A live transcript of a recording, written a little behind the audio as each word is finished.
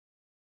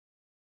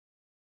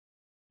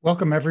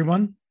Welcome,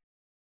 everyone.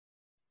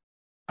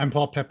 I'm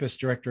Paul Peppis,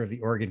 Director of the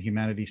Oregon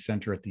Humanities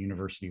Center at the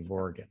University of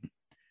Oregon.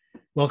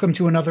 Welcome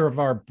to another of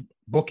our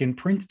Book in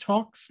Print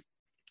Talks.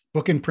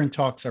 Book in Print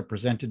Talks are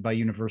presented by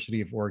University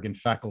of Oregon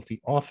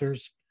faculty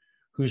authors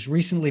whose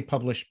recently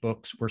published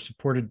books were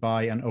supported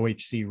by an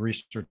OHC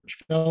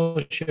Research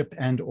Fellowship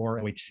and/or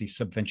OHC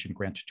Subvention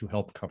Grant to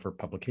help cover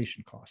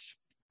publication costs.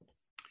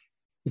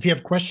 If you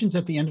have questions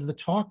at the end of the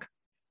talk,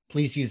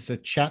 please use the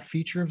chat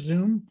feature of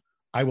Zoom.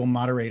 I will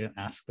moderate and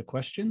ask the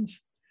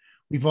questions.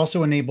 We've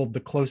also enabled the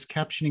closed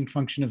captioning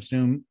function of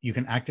Zoom. You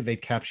can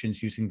activate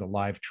captions using the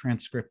live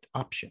transcript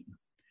option.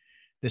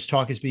 This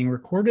talk is being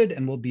recorded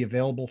and will be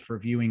available for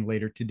viewing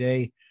later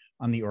today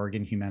on the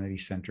Oregon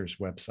Humanities Center's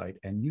website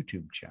and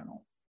YouTube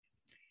channel.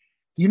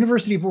 The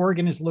University of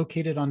Oregon is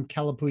located on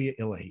Kalapuya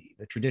Ilahi,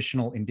 the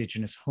traditional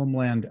indigenous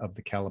homeland of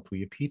the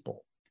Kalapuya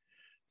people.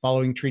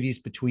 Following treaties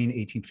between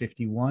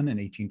 1851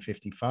 and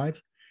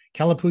 1855,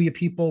 Kalapuya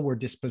people were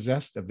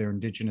dispossessed of their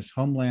indigenous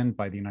homeland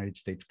by the United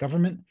States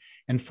government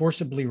and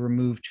forcibly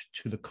removed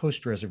to the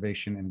Coast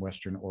Reservation in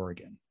Western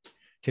Oregon.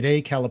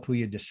 Today,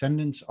 Kalapuya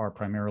descendants are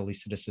primarily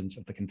citizens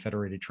of the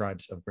Confederated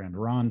Tribes of Grand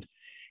Ronde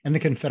and the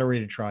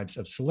Confederated Tribes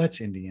of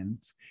Siletz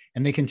Indians,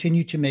 and they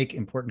continue to make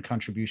important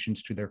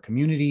contributions to their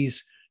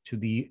communities, to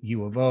the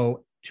U of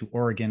O, to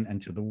Oregon,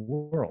 and to the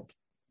world.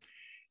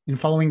 In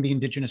following the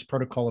Indigenous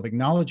Protocol of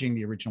acknowledging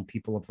the original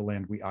people of the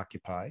land we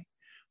occupy,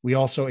 we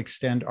also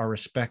extend our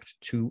respect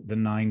to the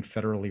 9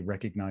 federally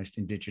recognized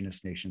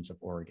indigenous nations of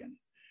Oregon: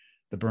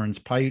 the Burns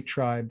Paiute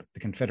tribe, the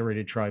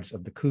Confederated Tribes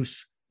of the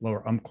Coos,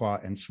 Lower Umpqua,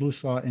 and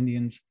Slusaw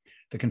Indians,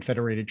 the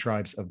Confederated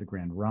Tribes of the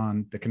Grand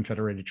Ronde, the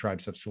Confederated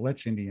Tribes of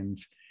Siletz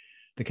Indians,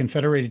 the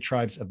Confederated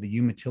Tribes of the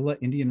Umatilla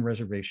Indian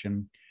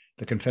Reservation,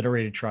 the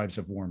Confederated Tribes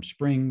of Warm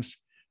Springs,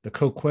 the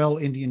Coquel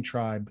Indian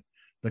Tribe,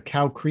 the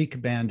Cow Creek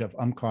Band of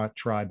Umpqua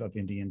Tribe of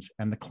Indians,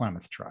 and the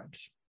Klamath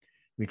Tribes.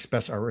 We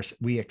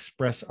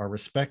express our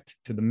respect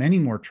to the many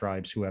more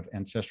tribes who have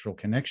ancestral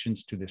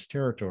connections to this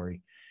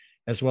territory,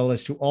 as well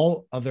as to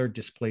all other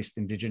displaced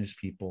indigenous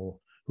people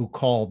who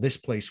call this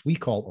place we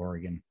call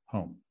Oregon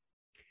home.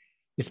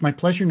 It's my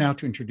pleasure now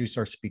to introduce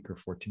our speaker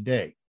for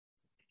today.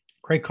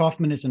 Craig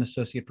Kaufman is an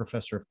associate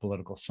professor of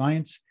political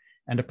science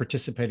and a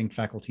participating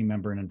faculty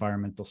member in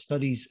environmental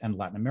studies and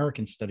Latin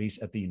American studies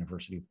at the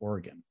University of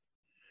Oregon.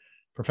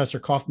 Professor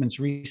Kaufman's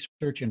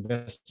research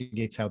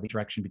investigates how the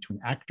interaction between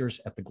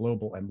actors at the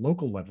global and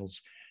local levels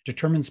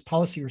determines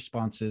policy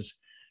responses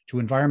to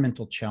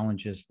environmental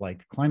challenges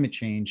like climate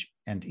change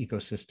and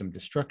ecosystem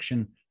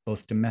destruction,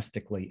 both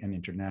domestically and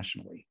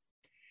internationally.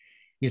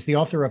 He is the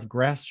author of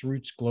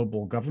Grassroots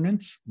Global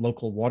Governance,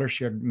 Local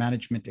Watershed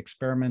Management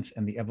Experiments,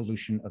 and the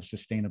Evolution of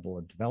Sustainable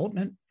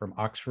Development from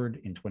Oxford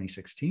in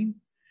 2016.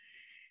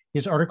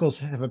 His articles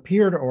have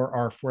appeared or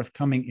are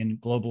forthcoming in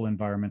Global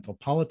Environmental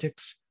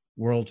Politics,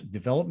 World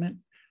Development,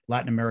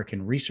 Latin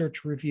American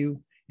Research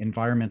Review,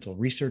 Environmental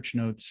Research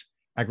Notes,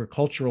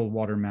 Agricultural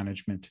Water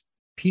Management,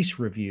 Peace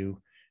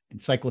Review,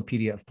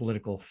 Encyclopedia of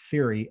Political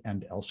Theory,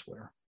 and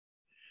elsewhere.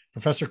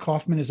 Professor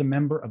Kaufman is a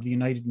member of the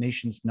United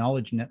Nations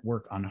Knowledge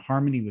Network on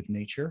Harmony with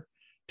Nature,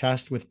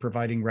 tasked with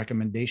providing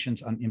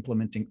recommendations on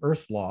implementing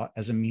Earth Law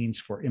as a means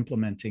for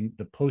implementing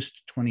the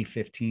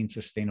post-2015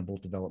 Sustainable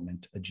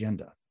Development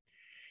Agenda.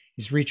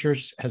 His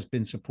research has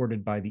been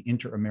supported by the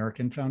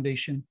Inter-American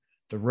Foundation,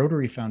 the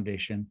Rotary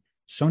Foundation,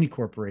 Sony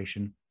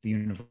Corporation, the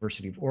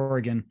University of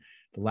Oregon,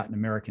 the Latin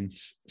American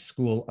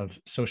School of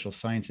Social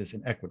Sciences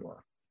in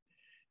Ecuador.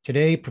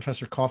 Today,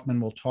 Professor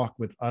Kaufman will talk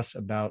with us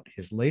about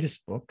his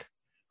latest book,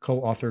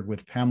 co-authored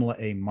with Pamela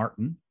A.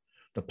 Martin,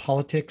 The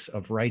Politics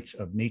of Rights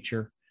of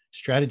Nature,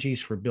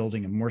 Strategies for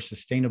Building a More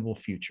Sustainable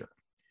Future.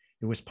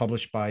 It was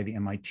published by the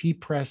MIT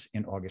Press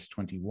in August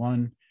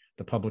 21.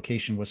 The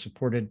publication was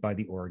supported by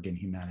the Oregon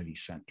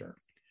Humanities Center.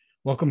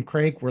 Welcome,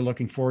 Craig. We're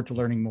looking forward to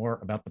learning more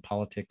about the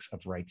politics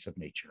of rights of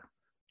nature.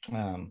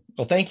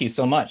 Well, thank you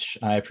so much.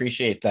 I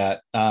appreciate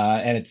that.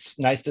 And it's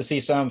nice to see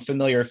some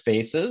familiar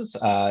faces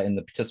in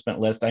the participant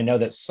list. I know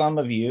that some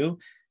of you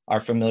are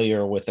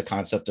familiar with the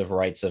concept of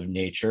rights of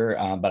nature,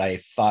 but I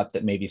thought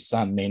that maybe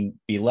some may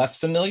be less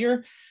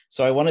familiar.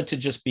 So I wanted to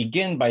just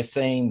begin by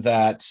saying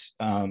that,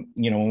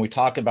 when we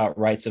talk about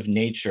rights of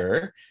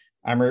nature,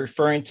 I'm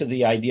referring to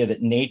the idea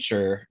that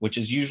nature, which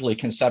is usually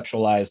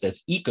conceptualized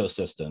as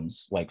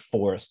ecosystems like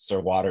forests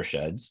or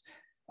watersheds,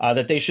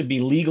 that they should be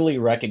legally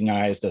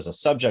recognized as a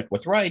subject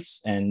with rights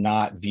and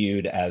not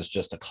viewed as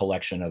just a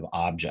collection of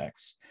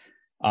objects.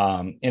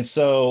 And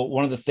so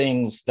one of the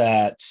things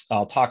that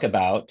I'll talk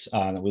about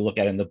that we look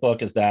at in the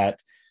book is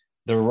that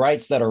the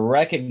rights that are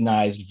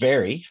recognized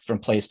vary from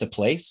place to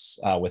place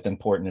with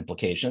important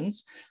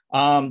implications.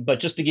 But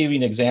just to give you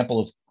an example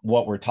of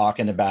what we're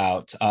talking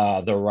about,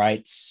 the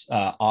rights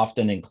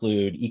often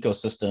include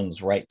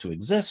ecosystems' right to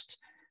exist,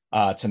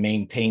 to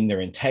maintain their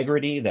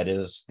integrity, that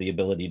is the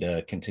ability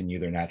to continue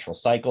their natural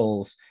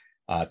cycles,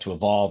 to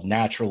evolve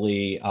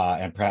naturally,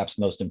 and perhaps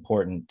most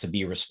important, to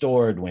be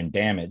restored when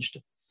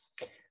damaged.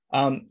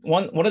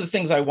 One of the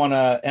things I want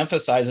to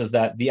emphasize is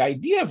that the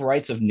idea of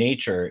rights of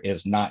nature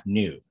is not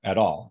new at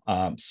all.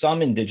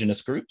 Some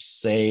indigenous groups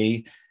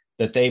say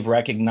that they've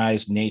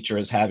recognized nature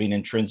as having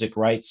intrinsic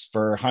rights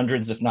for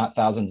hundreds, if not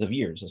thousands of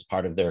years as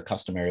part of their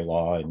customary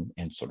law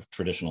and sort of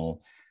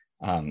traditional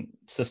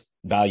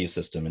value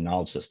system and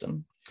knowledge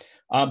system.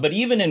 But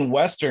even in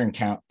Western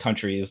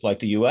countries like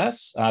the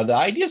US, the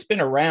idea has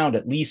been around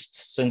at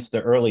least since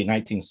the early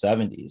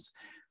 1970s.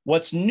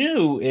 What's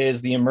new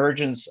is the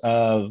emergence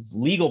of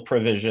legal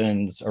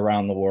provisions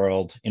around the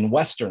world in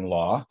Western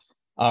law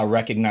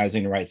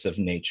recognizing rights of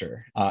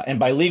nature. And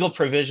by legal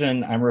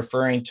provision, I'm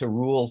referring to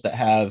rules that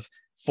have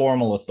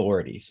formal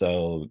authority.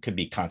 So it could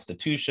be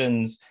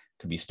constitutions,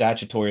 could be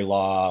statutory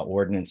law,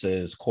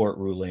 ordinances, court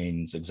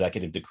rulings,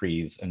 executive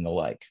decrees, and the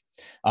like.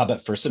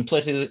 But for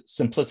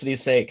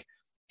simplicity's sake,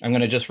 I'm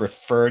going to just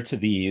refer to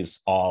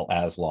these all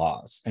as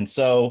laws. And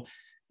so,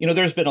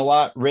 there's been a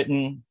lot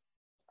written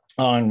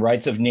on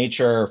rights of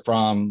nature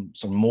from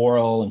some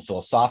moral and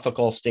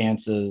philosophical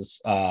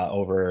stances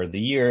over the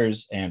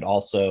years, and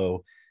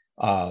also,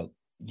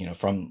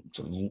 from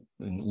sort of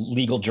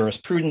legal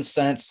jurisprudence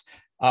sense.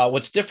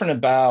 What's different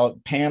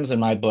about PAMS in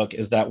my book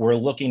is that we're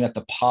looking at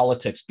the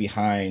politics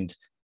behind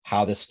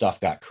how this stuff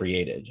got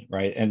created,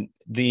 right? And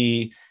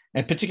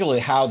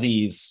particularly how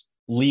these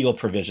legal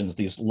provisions,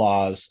 these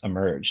laws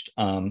emerged.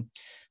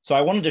 So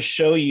I wanted to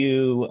show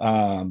you,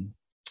 I'm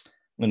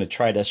going to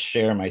try to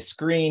share my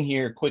screen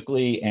here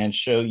quickly and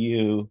show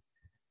you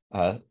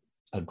a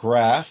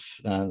graph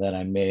that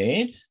I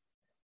made.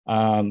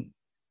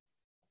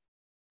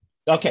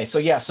 Okay, so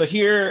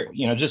here,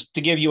 just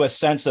to give you a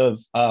sense of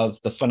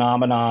the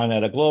phenomenon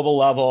at a global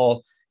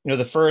level,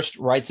 the first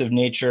rights of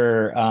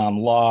nature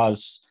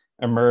laws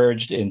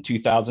emerged in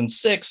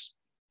 2006.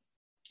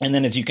 And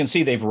then as you can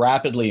see, they've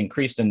rapidly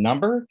increased in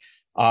number.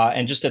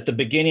 And just at the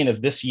beginning of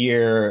this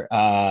year,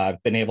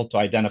 I've been able to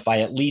identify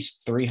at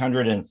least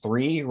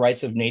 303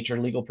 rights of nature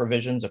legal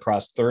provisions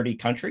across 30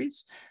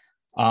 countries.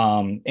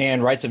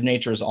 And rights of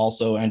nature is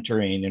also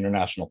entering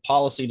international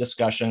policy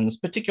discussions,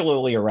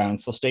 particularly around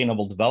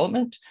sustainable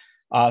development,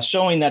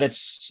 showing that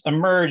it's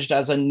emerged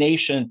as a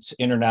nascent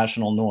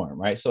international norm,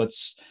 right? So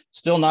it's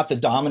still not the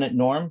dominant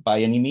norm by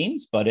any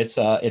means, but it's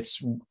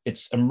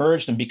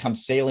emerged and become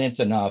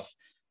salient enough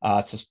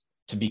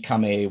to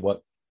become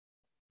what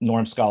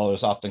norm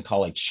scholars often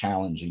call a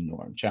challenging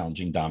norm,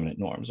 challenging dominant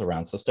norms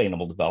around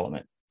sustainable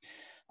development.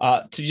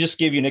 To just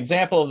give you an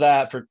example of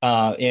that, for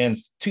in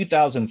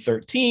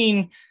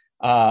 2013,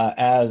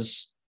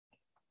 as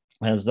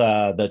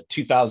the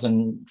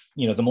 2000,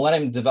 the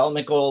Millennium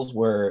Development Goals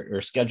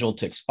were scheduled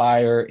to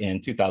expire in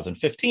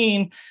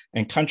 2015,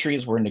 and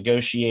countries were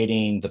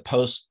negotiating the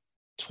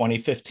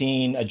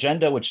post-2015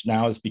 agenda, which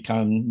now has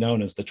become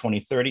known as the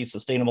 2030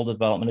 Sustainable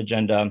Development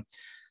Agenda.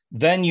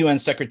 Then UN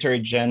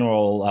Secretary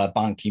General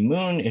Ban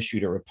Ki-moon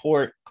issued a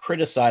report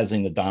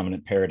criticizing the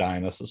dominant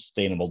paradigm of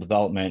sustainable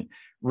development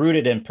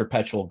rooted in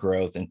perpetual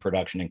growth in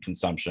production and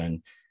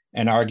consumption,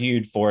 and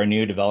argued for a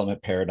new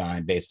development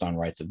paradigm based on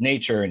rights of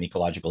nature and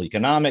ecological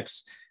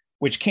economics,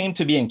 which came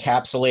to be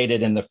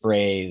encapsulated in the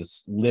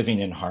phrase living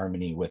in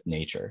harmony with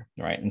nature,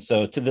 right? And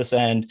so to this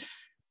end,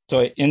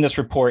 so in this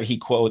report, he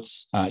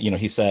quotes,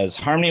 he says,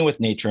 harmony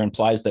with nature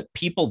implies that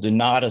people do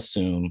not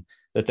assume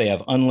that they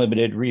have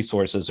unlimited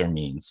resources or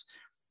means.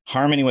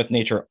 Harmony with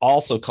nature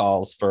also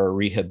calls for a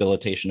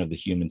rehabilitation of the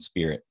human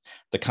spirit,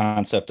 the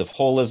concept of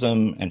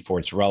holism, and for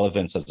its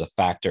relevance as a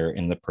factor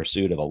in the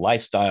pursuit of a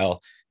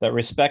lifestyle that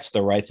respects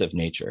the rights of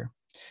nature.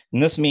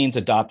 And this means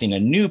adopting a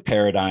new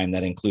paradigm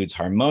that includes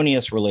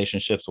harmonious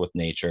relationships with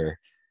nature.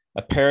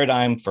 A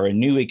paradigm for a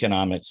new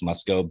economics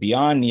must go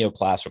beyond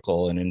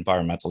neoclassical and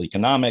environmental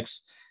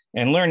economics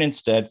and learn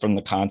instead from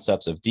the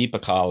concepts of deep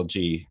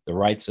ecology, the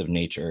rights of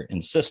nature,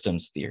 and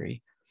systems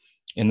theory.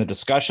 In the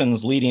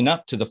discussions leading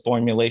up to the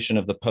formulation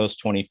of the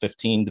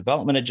post-2015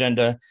 development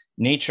agenda,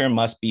 nature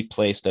must be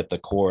placed at the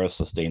core of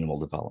sustainable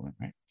development,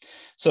 right?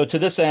 So to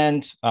this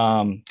end,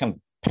 kind of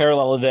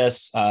parallel to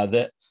this,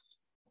 the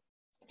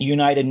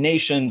United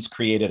Nations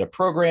created a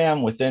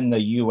program within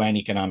the UN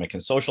Economic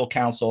and Social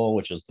Council,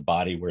 which is the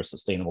body where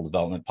sustainable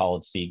development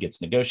policy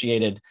gets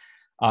negotiated,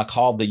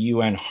 called the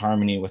UN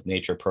Harmony with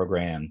Nature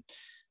Program,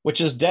 which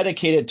is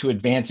dedicated to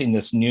advancing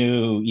this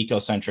new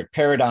ecocentric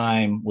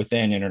paradigm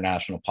within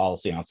international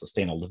policy on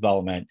sustainable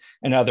development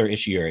and other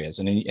issue areas.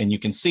 And you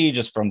can see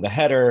just from the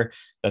header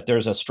that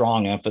there's a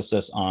strong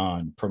emphasis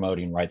on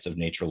promoting rights of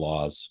nature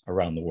laws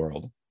around the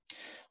world.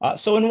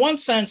 So in one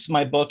sense,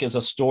 my book is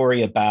a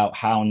story about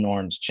how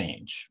norms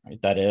change,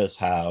 right? That is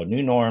how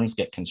new norms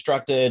get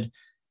constructed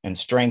and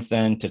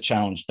strengthened to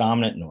challenge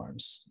dominant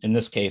norms. In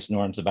this case,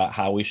 norms about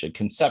how we should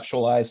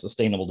conceptualize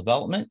sustainable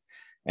development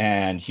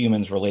and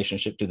humans'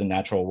 relationship to the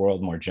natural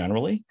world more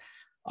generally.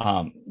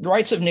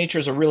 Rights of nature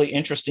is a really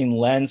interesting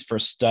lens for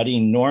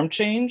studying norm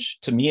change,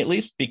 to me at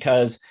least,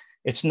 because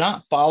it's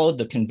not followed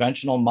the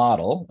conventional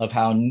model of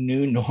how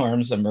new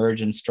norms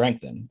emerge and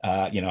strengthen,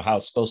 how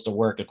it's supposed to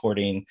work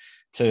according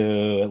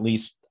to at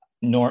least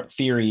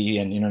theory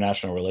and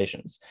international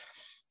relations.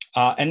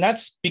 And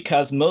that's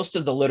because most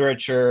of the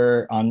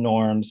literature on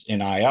norms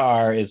in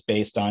IR is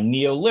based on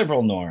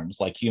neoliberal norms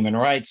like human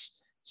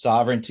rights,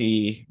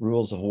 sovereignty,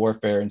 rules of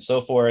warfare, and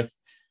so forth,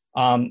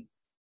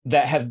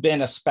 that have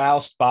been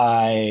espoused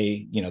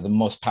by the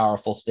most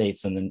powerful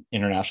states in the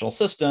international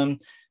system.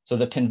 So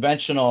the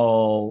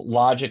conventional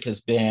logic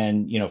has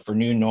been, for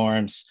new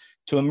norms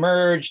to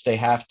emerge, they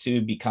have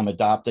to become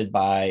adopted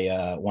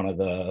by one of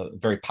the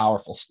very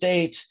powerful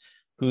states,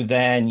 who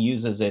then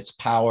uses its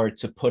power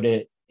to put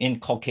it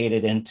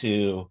inculcated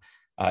into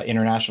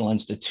international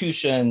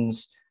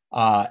institutions.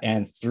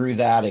 And through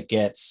that, it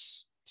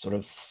gets sort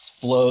of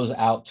flows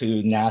out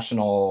to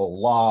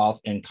national law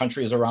in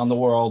countries around the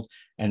world,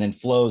 and then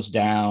flows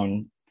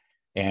down.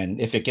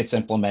 And if it gets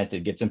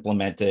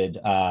implemented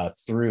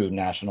through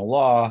national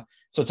law.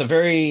 So it's a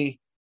very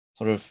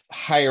sort of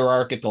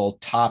hierarchical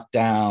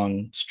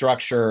top-down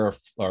structure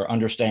or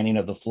understanding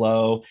of the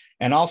flow,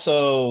 and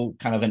also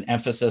kind of an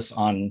emphasis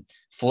on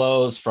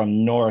flows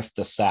from north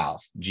to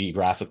south,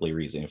 geographically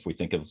reason, if we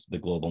think of the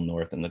global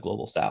north and the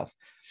global south.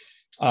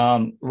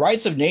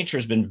 Rights of nature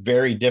has been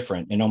very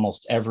different in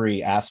almost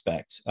every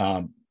aspect,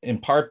 in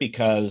part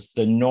because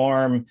the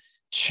norm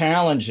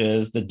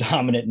challenges the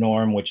dominant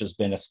norm, which has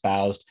been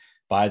espoused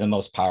by the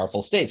most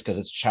powerful states, because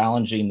it's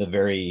challenging the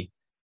very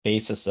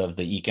basis of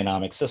the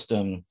economic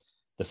system,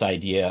 this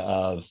idea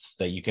of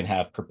that you can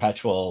have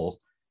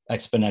perpetual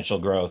exponential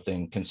growth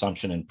in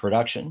consumption and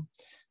production.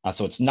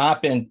 So it's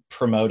not been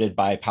promoted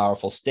by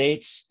powerful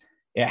states.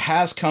 It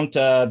has come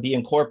to be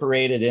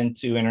incorporated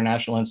into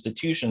international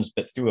institutions,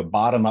 but through a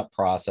bottom-up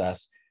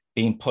process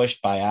being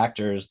pushed by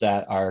actors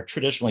that are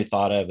traditionally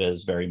thought of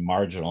as very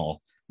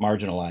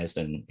marginalized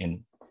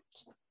in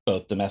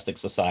both domestic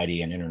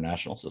society and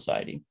international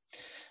society.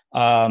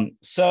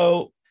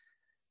 So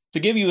to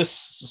give you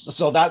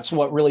so that's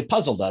what really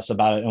puzzled us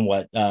about it, and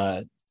what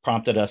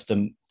prompted us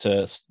to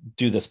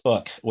do this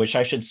book, which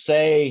I should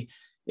say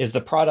is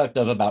the product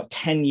of about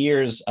 10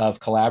 years of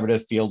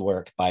collaborative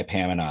fieldwork by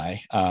Pam and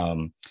I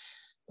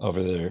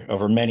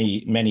over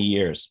many, many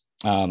years.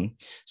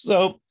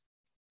 So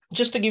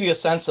just to give you a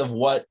sense of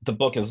what the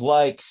book is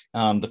like,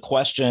 the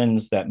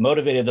questions that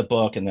motivated the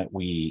book and that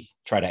we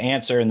try to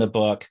answer in the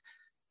book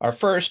are: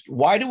 first,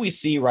 why do we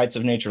see rights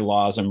of nature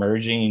laws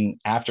emerging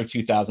after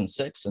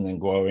 2006 and then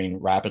growing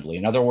rapidly?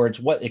 In other words,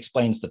 what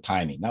explains the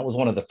timing? That was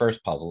one of the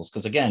first puzzles,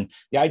 because again,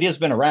 the idea has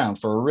been around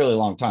for a really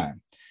long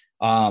time.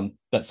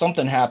 But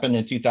something happened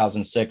in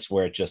 2006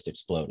 where it just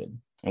exploded,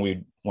 and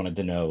we wanted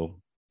to know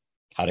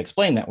how to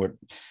explain that.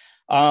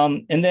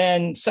 And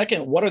then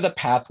second, what are the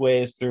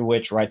pathways through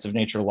which rights of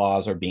nature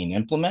laws are being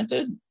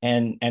implemented,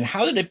 and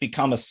how did it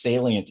become a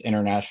salient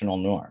international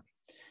norm?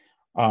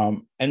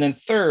 And then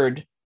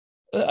third,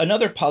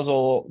 another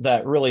puzzle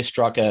that really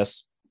struck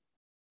us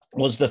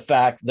was the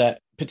fact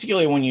that,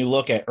 particularly when you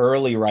look at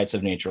early rights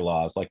of nature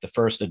laws, like the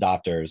first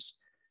adopters,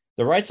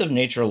 the rights of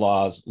nature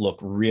laws look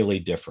really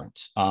different.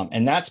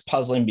 And that's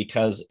puzzling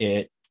because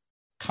it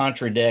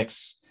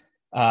contradicts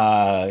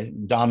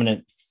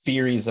dominant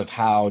theories of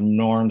how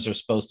norms are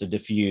supposed to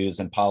diffuse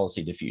and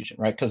policy diffusion,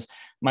 right? Because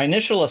my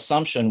initial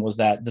assumption was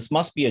that this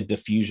must be a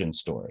diffusion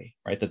story,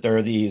 right? That there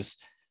are these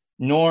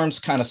norms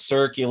kind of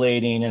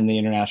circulating in the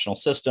international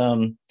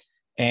system,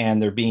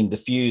 and they're being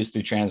diffused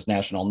through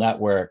transnational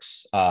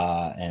networks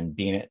and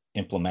being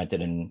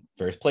implemented in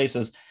various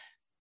places.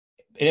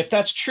 And if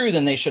that's true,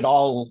 then they should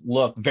all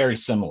look very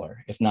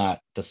similar, if not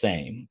the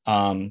same.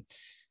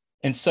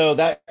 And so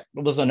that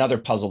was another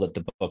puzzle that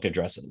the book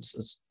addresses.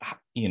 Is,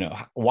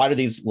 why do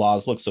these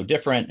laws look so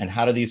different, and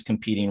how do these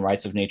competing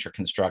rights of nature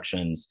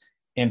constructions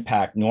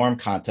impact norm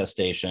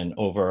contestation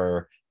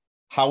over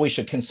how we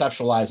should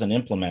conceptualize and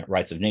implement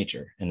rights of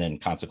nature, and then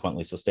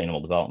consequently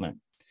sustainable development?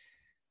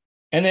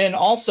 And then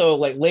also,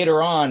 like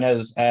later on,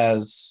 as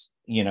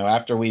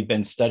after we've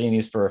been studying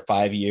these for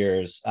 5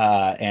 years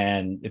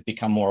and it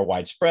become more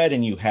widespread,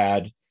 and you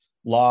had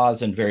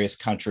laws in various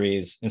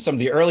countries, and some of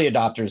the early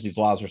adopters, these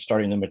laws were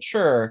starting to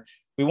mature.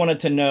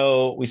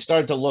 We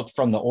started to look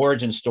from the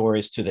origin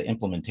stories to the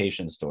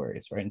implementation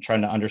stories, right? And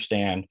trying to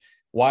understand,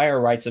 why are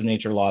rights of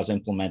nature laws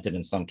implemented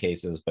in some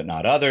cases, but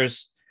not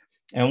others?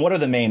 And what are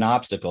the main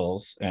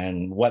obstacles,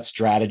 and what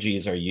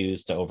strategies are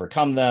used to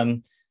overcome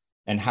them?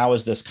 And how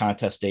is this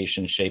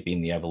contestation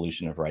shaping the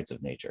evolution of rights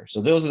of nature?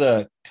 So those are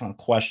the kind of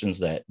questions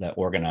that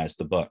organized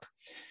the book.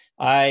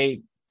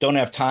 I don't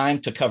have time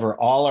to cover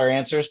all our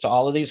answers to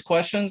all of these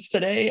questions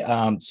today.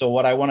 So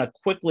what I want to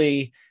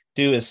quickly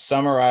do is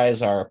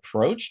summarize our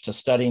approach to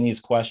studying these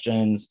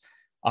questions,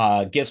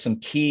 give some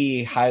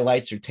key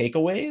highlights or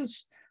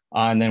takeaways,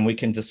 and then we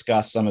can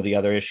discuss some of the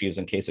other issues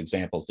and case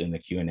examples in the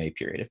Q&A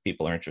period if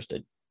people are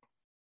interested.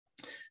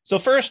 So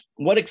first,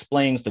 what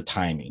explains the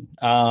timing?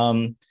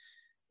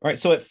 All right,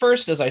 so at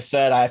first, as I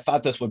said, I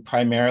thought this would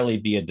primarily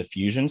be a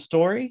diffusion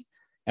story,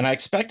 and I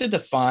expected to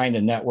find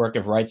a network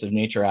of rights of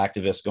nature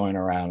activists going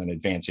around and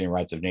advancing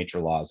rights of nature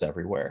laws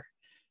everywhere.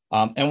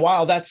 And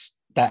while that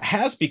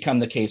has become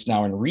the case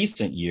now in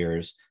recent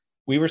years,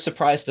 we were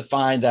surprised to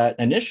find that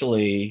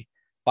initially,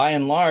 by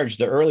and large,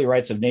 the early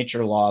rights of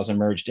nature laws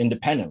emerged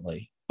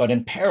independently, but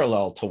in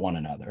parallel to one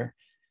another.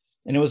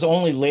 And it was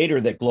only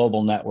later that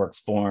global networks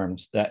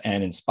formed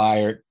and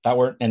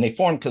they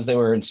formed because they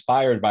were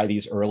inspired by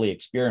these early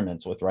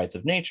experiments with rights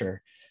of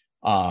nature.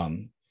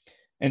 And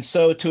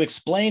so to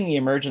explain the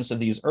emergence of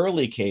these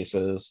early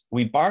cases,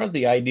 we borrowed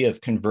the idea of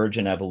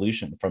convergent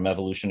evolution from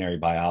evolutionary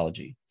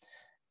biology.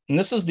 And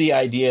this is the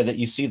idea that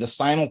you see the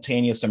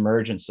simultaneous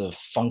emergence of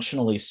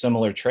functionally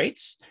similar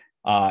traits,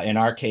 in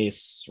our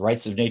case,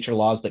 rights of nature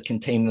laws that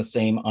contain the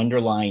same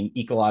underlying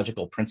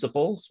ecological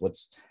principles,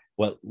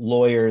 what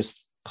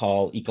lawyers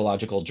call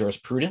ecological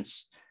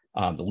jurisprudence,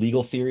 the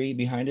legal theory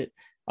behind it.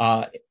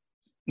 And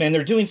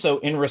they're doing so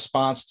in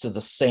response to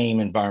the same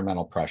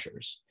environmental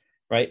pressures,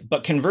 right?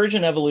 But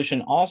convergent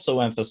evolution also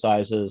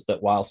emphasizes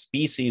that while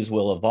species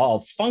will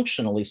evolve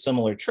functionally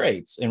similar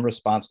traits in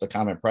response to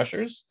common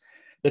pressures,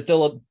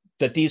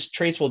 that these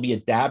traits will be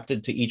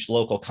adapted to each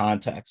local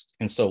context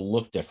and so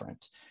look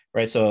different,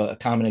 right? So a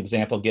common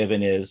example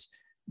given is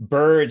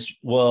birds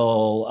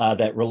will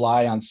that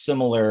rely on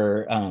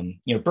similar,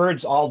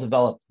 birds all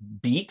develop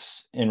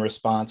beaks in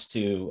response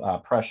to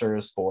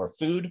pressures for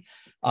food,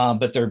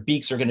 but their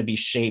beaks are going to be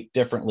shaped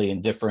differently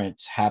in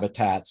different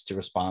habitats to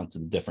respond to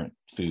the different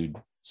food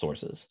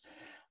sources.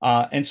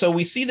 And so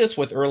we see this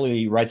with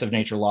early rights of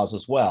nature laws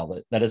as well.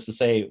 That is to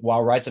say,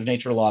 while rights of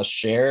nature laws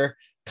share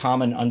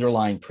common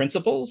underlying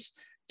principles,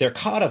 they're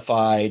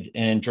codified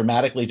in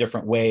dramatically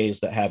different ways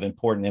that have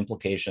important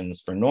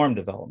implications for norm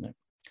development.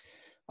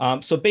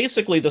 So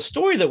basically, the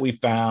story that we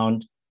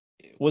found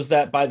was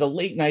that by the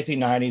late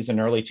 1990s and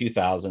early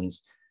 2000s,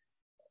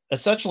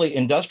 essentially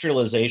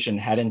industrialization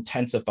had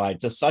intensified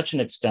to such an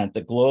extent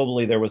that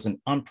globally there was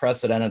an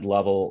unprecedented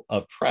level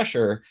of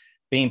pressure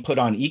being put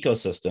on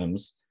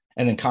ecosystems,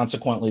 and then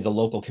consequently the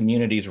local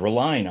communities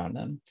relying on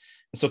them.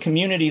 So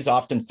communities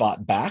often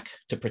fought back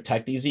to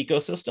protect these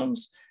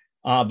ecosystems,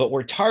 but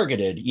were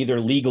targeted either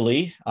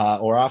legally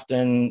or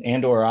often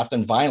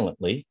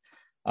violently,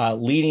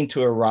 leading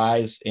to a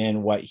rise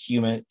in what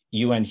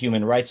UN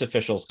human rights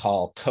officials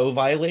call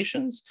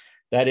co-violations.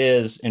 That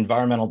is,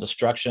 environmental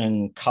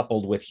destruction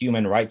coupled with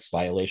human rights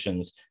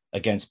violations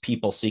against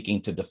people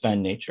seeking to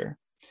defend nature.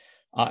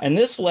 And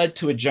this led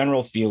to a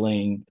general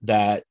feeling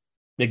that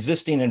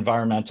existing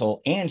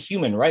environmental and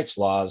human rights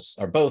laws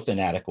are both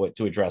inadequate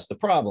to address the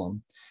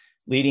problem,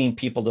 leading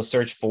people to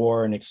search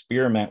for and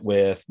experiment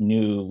with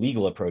new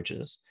legal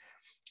approaches.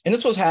 And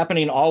this was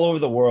happening all over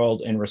the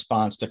world in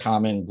response to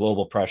common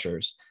global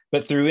pressures,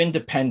 but through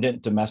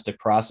independent domestic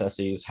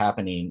processes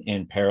happening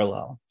in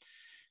parallel.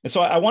 And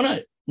so I want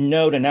to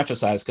note and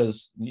emphasize,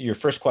 because your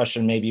first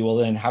question may be, well,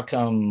 then how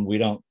come we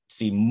don't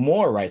see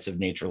more rights of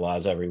nature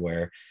laws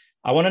everywhere?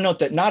 I want to note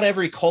that not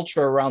every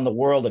culture around the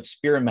world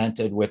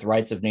experimented with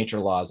rights of nature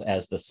laws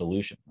as the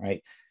solution,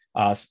 right?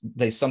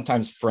 They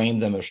sometimes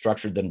framed them or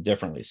structured them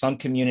differently. Some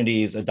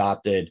communities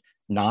adopted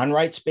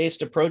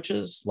non-rights-based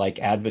approaches, like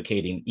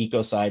advocating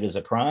ecocide as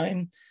a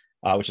crime,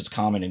 which is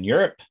common in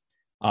Europe,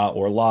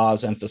 or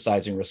laws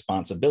emphasizing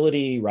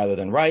responsibility rather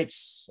than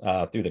rights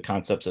through the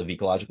concepts of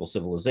ecological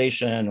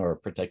civilization or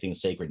protecting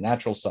sacred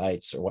natural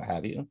sites or what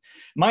have you.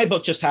 My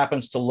book just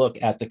happens to look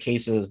at the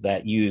cases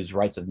that use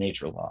rights of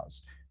nature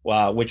laws,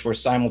 which were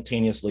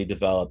simultaneously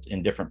developed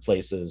in different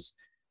places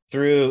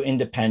through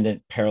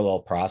independent parallel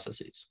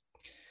processes.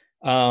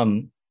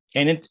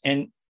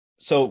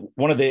 So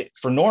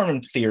for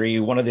norm theory,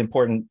 one of the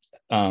important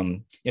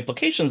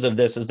implications of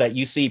this is that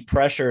you see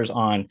pressures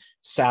on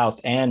South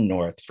and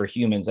North for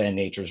humans and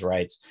nature's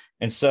rights.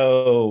 And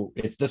so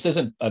this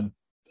isn't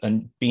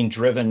being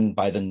driven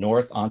by the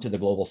North onto the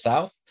global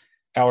South,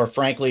 or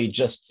frankly,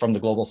 just from the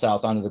global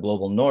South onto the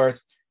global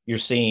North. You're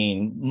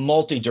seeing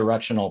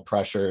multi-directional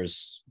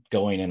pressures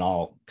going in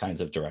all kinds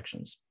of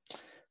directions.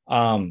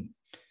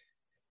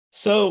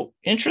 So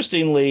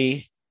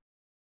interestingly,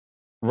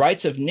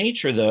 rights of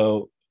nature,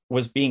 though,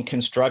 was being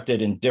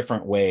constructed in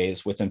different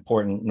ways with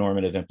important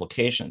normative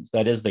implications.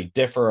 That is, they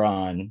differ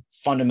on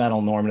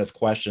fundamental normative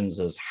questions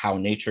as how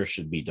nature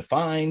should be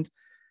defined,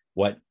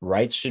 what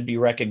rights should be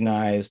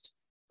recognized,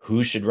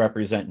 who should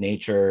represent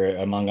nature,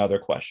 among other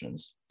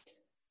questions.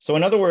 So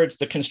in other words,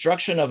 the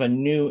construction of a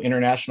new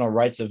international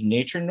rights of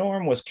nature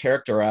norm was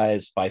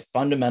characterized by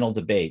fundamental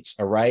debates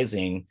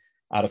arising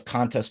out of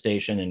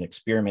contestation and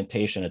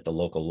experimentation at the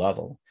local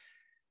level.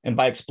 And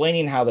by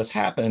explaining how this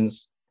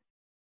happens,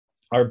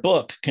 our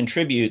book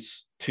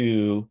contributes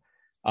to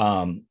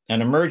an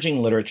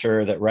emerging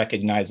literature that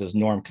recognizes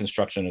norm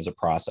construction as a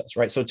process,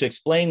 right? So to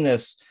explain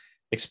this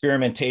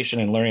experimentation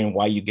and learning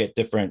why you get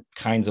different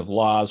kinds of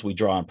laws, we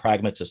draw on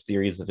pragmatist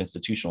theories of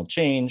institutional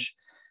change.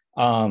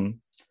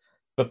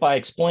 But by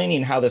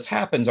explaining how this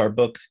happens, our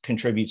book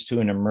contributes to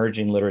an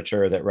emerging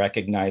literature that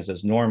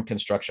recognizes norm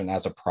construction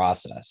as a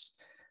process.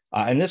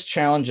 And this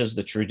challenges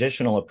the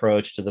traditional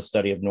approach to the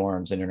study of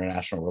norms in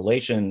international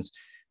relations,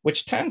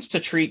 which tends to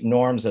treat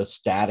norms as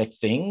static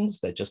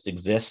things that just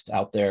exist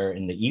out there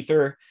in the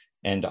ether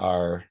and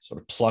are sort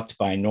of plucked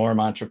by norm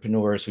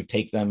entrepreneurs who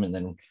take them and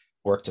then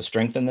work to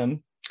strengthen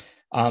them.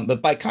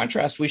 But by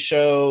contrast, we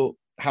show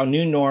how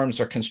new norms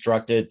are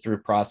constructed through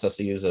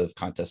processes of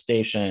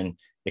contestation,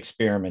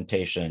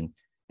 experimentation,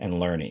 and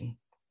learning.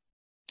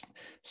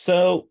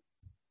 So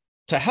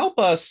to help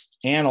us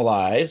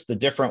analyze the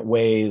different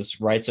ways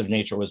rights of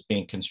nature was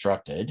being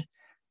constructed,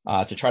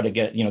 to try to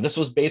get, this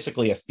was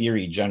basically a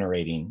theory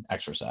generating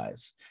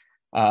exercise.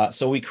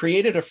 So we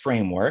created a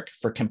framework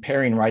for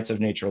comparing rights of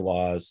nature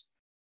laws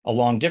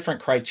along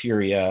different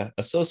criteria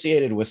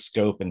associated with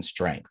scope and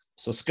strength.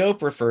 So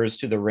scope refers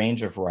to the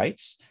range of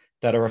rights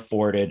that are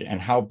afforded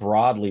and how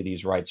broadly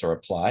these rights are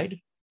applied.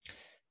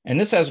 And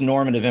this has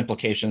normative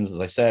implications, as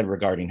I said,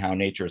 regarding how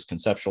nature is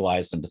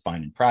conceptualized and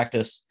defined in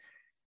practice.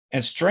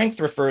 And strength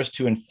refers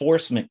to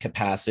enforcement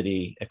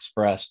capacity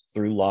expressed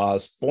through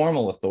law's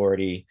formal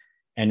authority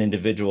and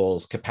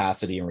individuals'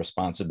 capacity and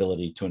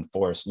responsibility to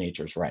enforce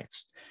nature's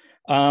rights.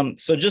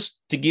 So just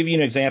to give you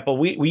an example,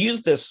 we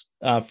use this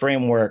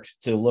framework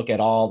to look at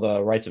all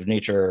the rights of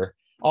nature,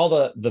 all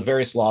the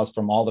various laws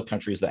from all the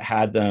countries that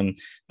had them.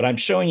 But I'm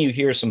showing you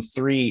here some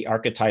 3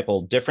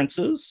 archetypal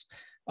differences,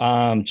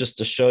 just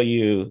to show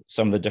you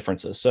some of the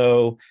differences.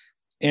 So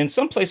in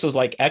some places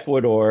like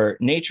Ecuador,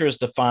 nature is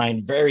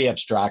defined very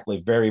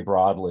abstractly, very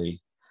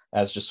broadly,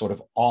 as just sort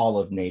of all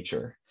of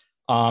nature.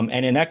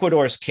 And in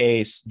Ecuador's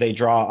case, they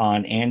draw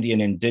on Andean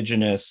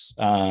indigenous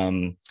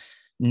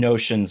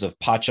notions of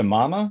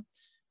Pachamama,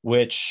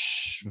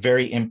 which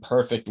very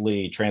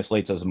imperfectly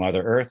translates as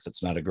Mother Earth.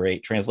 It's not a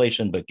great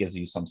translation, but gives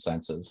you some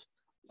sense of,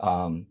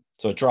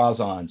 so it draws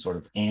on sort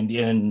of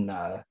Andean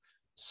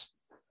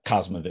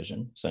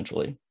cosmovision,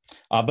 essentially.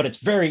 But it's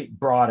very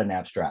broad and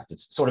abstract.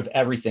 It's sort of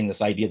everything,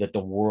 this idea that the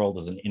world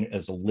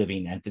is a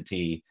living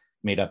entity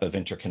made up of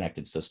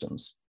interconnected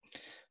systems.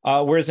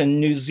 Whereas in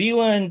New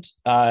Zealand,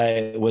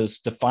 it was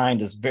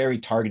defined as very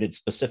targeted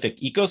specific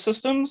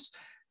ecosystems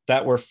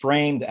that were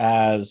framed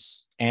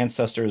as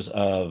ancestors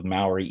of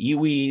Maori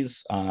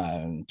iwis,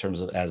 in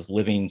terms of as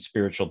living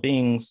spiritual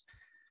beings.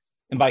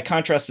 And by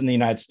contrast, in the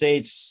United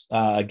States,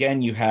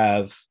 again, you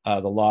have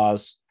the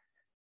laws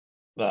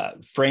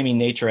framing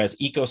nature as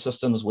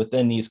ecosystems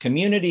within these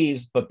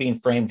communities, but being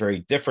framed very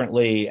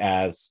differently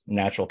as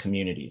natural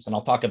communities. And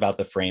I'll talk about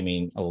the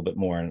framing a little bit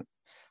more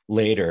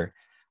later.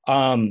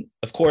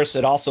 Of course,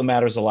 it also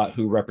matters a lot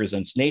who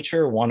represents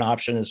nature. One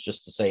option is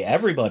just to say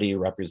everybody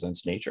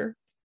represents nature,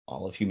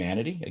 all of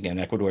humanity. Again,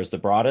 Ecuador is the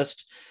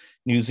broadest.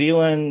 New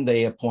Zealand,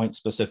 they appoint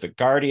specific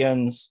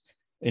guardians.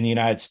 In the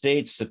United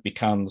States, it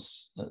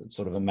becomes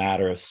sort of a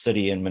matter of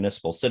city and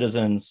municipal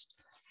citizens.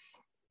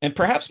 And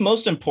perhaps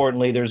most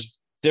importantly, there's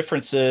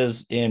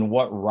differences in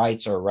what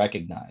rights are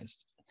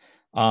recognized.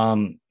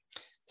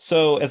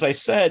 So as I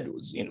said,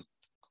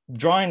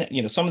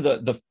 drawing, some of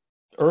the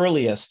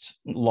earliest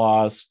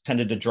laws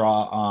tended to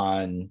draw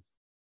on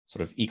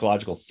sort of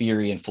ecological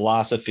theory and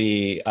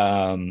philosophy,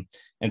 and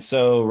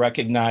so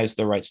recognize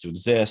the rights to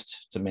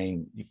exist,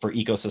 for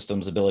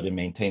ecosystems' ability to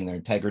maintain their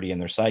integrity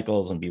and their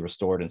cycles and be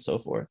restored and so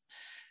forth.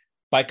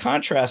 By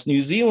contrast,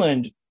 New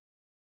Zealand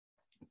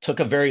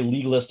took a very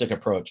legalistic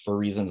approach for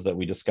reasons that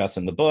we discuss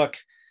in the book,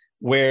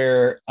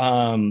 where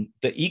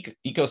the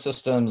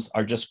ecosystems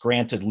are just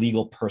granted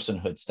legal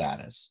personhood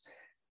status,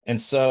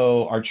 and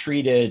so are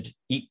treated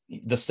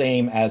the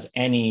same as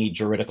any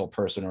juridical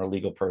person or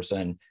legal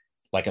person,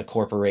 like a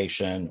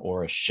corporation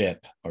or a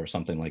ship or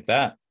something like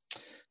that.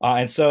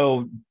 And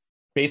so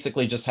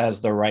basically just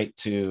has the right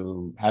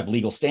to have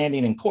legal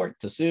standing in court,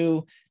 to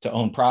sue, to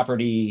own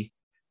property,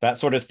 that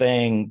sort of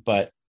thing,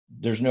 but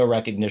there's no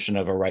recognition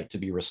of a right to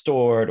be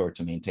restored or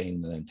to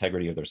maintain the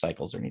integrity of their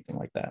cycles or anything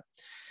like that.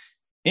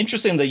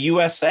 Interesting, the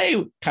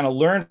USA kind of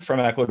learned from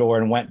Ecuador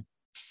and went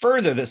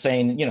further, that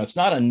saying, it's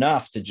not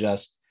enough to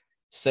just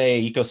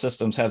say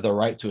ecosystems have the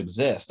right to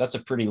exist. That's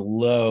a pretty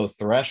low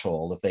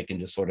threshold if they can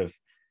just sort of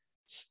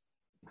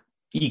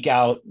eke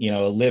out,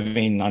 a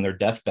living on their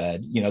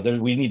deathbed.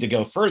 We need to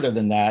go further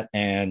than that,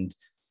 and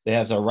they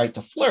have a right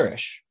to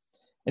flourish.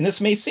 And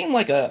this may seem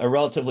like a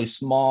relatively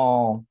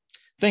small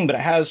thing, but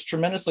it has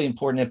tremendously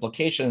important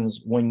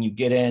implications when you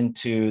get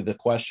into the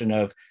question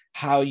of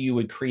how you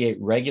would create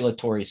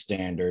regulatory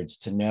standards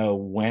to know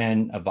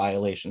when a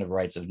violation of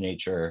rights of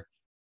nature,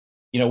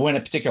 when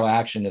a particular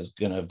action is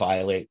going to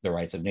violate the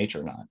rights of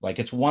nature or not. Like,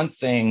 it's one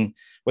thing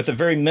with a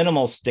very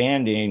minimal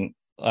standard,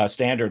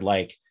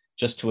 like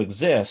just to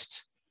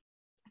exist,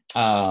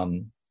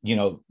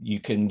 you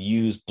can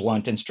use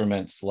blunt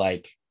instruments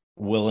like,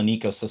 will an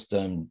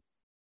ecosystem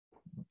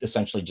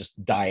essentially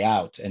just die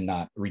out and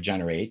not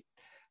regenerate,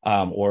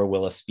 or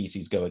will a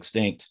species go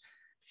extinct?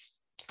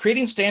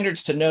 Creating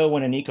standards to know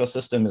when an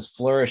ecosystem is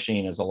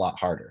flourishing is a lot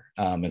harder.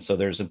 And so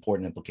there's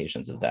important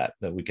implications of that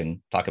we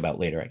can talk about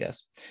later, I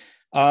guess.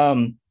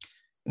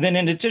 Then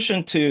in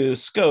addition to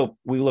scope,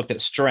 we looked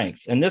at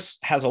strength. And this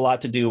has a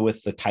lot to do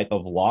with the type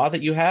of law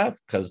that you have,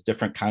 because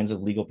different kinds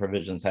of legal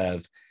provisions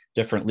have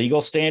different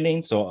legal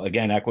standing. So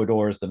again,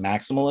 Ecuador is the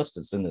maximalist.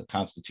 It's in the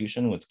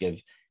Constitution,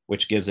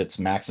 which gives its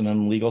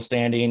maximum legal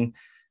standing.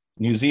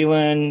 New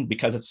Zealand,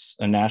 because it's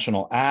a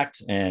national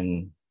act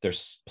and their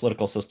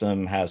political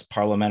system has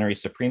parliamentary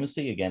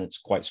supremacy, again, it's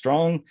quite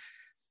strong.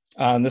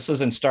 This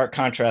is in stark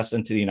contrast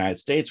into the United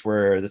States,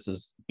 where this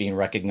is being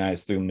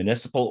recognized through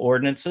municipal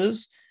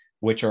ordinances,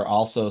 which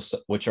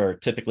are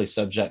typically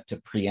subject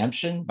to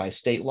preemption by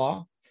state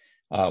law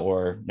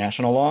or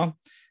national law.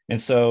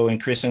 And so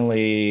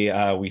increasingly,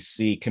 we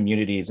see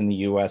communities in the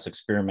US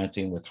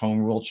experimenting with home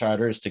rule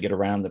charters to get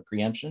around the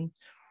preemption.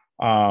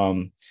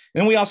 And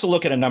we also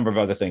look at a number of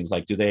other things,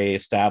 like do they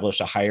establish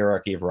a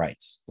hierarchy of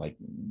rights? Like,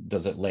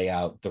 does it lay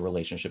out the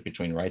relationship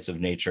between rights of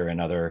nature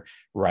and other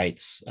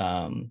rights,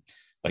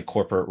 like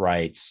corporate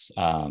rights,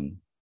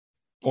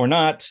 or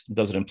not?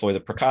 Does it employ the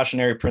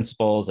precautionary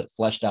principles that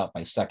fleshed out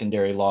by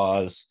secondary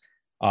laws?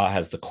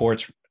 Have the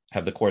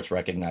courts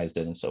recognized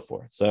it, and so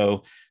forth?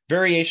 So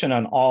variation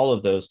on all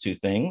of those two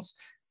things.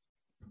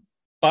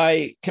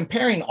 By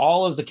comparing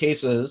all of the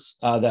cases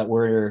that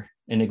were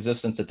in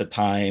existence at the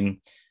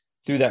time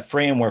through that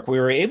framework, we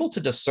were able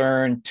to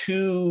discern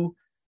two,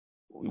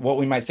 what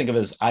we might think of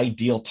as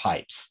ideal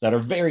types that are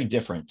very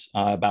different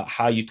about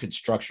how you could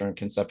structure and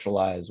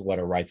conceptualize what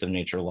a rights of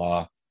nature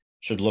law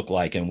should look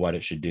like and what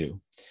it should do.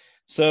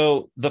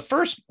 So the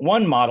first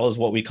one model is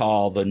what we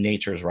call the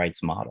nature's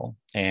rights model.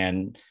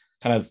 And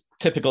kind of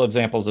typical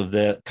examples of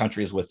the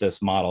countries with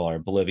this model are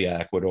Bolivia,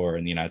 Ecuador,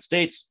 and the United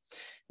States.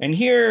 And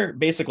here,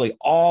 basically,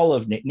 all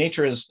of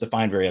nature is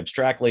defined very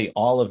abstractly.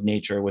 All of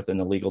nature within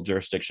the legal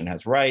jurisdiction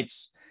has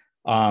rights,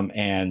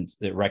 and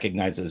it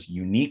recognizes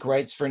unique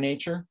rights for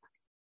nature.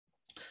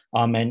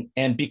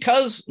 And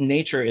because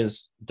nature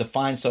is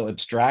defined so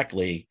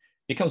abstractly, it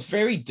becomes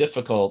very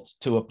difficult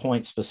to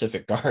appoint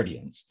specific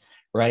guardians,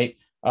 right?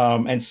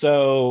 And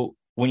so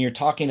when you're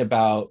talking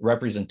about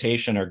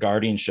representation or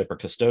guardianship or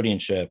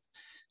custodianship,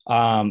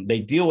 they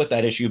deal with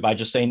that issue by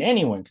just saying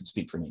anyone can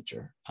speak for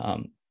nature,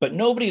 but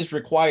nobody is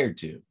required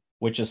to,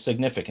 which is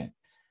significant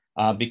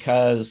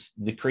because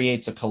it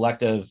creates a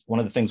collective. One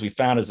of the things we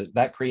found is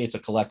that creates a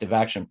collective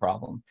action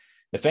problem.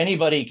 If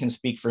anybody can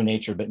speak for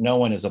nature, but no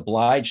one is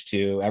obliged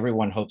to,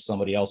 everyone hopes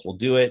somebody else will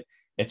do it.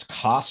 It's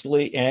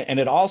costly, and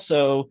it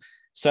also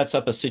sets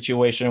up a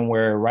situation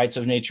where rights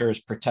of nature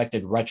is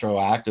protected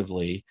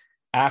retroactively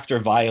after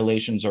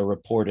violations are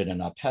reported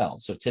and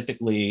upheld. So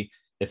typically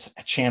it's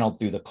channeled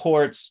through the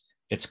courts,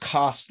 it's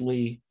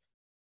costly,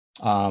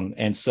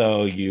 and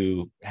so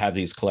you have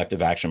these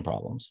collective action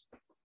problems.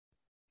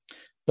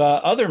 The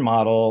other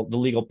model, the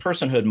legal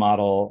personhood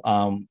model,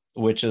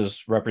 which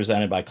is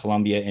represented by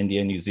Colombia,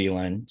 India, New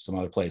Zealand, some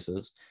other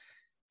places.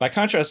 By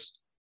contrast,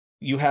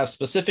 you have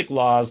specific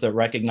laws that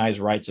recognize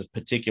rights of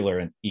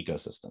particular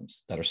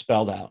ecosystems that are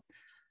spelled out.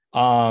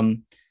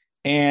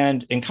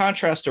 And in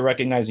contrast to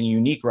recognizing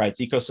unique rights,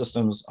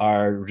 ecosystems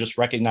are just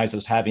recognized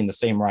as having the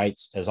same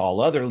rights as all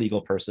other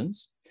legal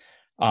persons.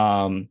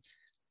 And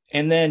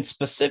then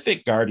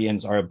specific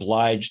guardians are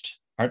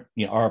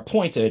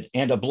appointed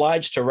and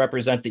obliged to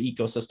represent the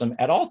ecosystem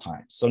at all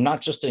times. So not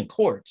just in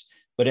courts,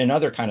 but in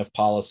other kind of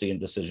policy and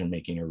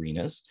decision-making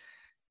arenas.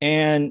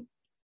 And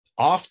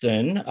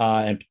often,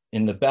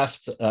 in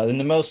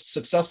the most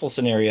successful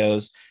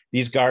scenarios,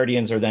 these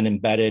guardians are then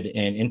embedded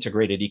in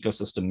integrated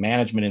ecosystem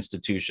management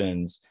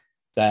institutions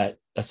that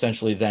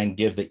essentially then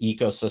give the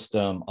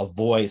ecosystem a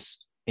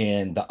voice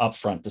in the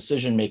upfront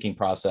decision-making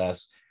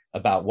process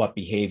about what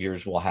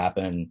behaviors will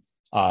happen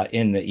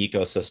in the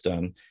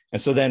ecosystem.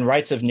 And so then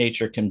rights of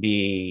nature can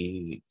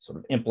be sort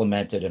of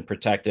implemented and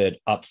protected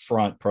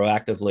upfront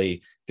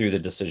proactively through the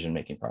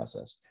decision-making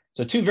process.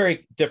 So two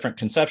very different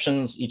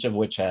conceptions, each of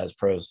which has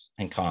pros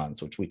and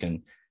cons, which we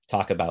can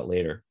talk about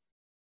later.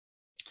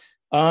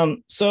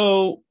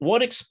 So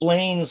what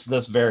explains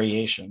this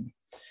variation?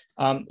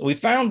 We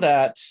found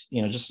that,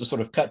 just to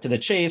sort of cut to the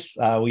chase,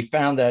 we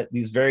found that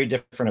these very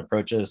different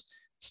approaches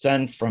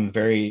stem from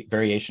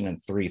variation in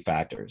three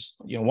factors.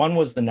 One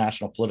was the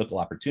national political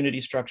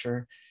opportunity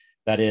structure.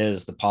 That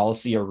is the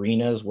policy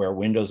arenas where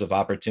windows of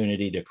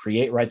opportunity to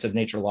create rights of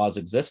nature laws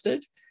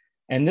existed.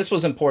 And this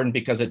was important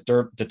because it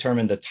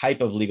determined the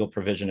type of legal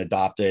provision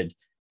adopted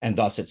and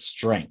thus its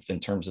strength in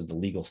terms of the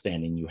legal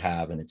standing you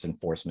have and its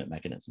enforcement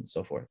mechanism and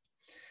so forth.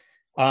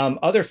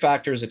 Other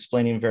factors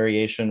explaining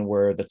variation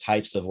were the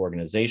types of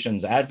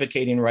organizations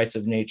advocating rights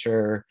of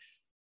nature,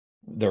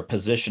 their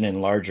position in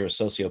larger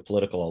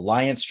socio-political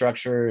alliance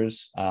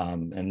structures,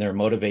 and their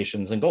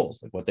motivations and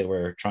goals, like what they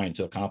were trying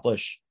to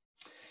accomplish.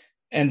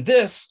 And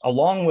this,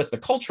 along with the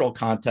cultural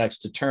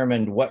context,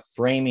 determined what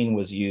framing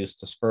was used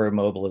to spur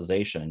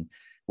mobilization,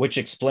 which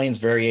explains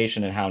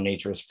variation in how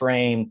nature is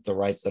framed, the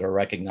rights that are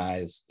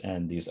recognized,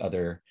 and these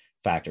other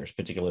factors,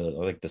 particularly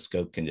like the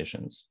scope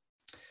conditions.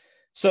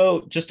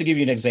 So just to give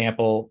you an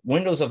example,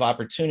 windows of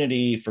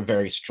opportunity for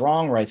very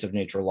strong rights of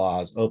nature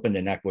laws opened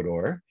in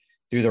Ecuador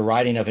through the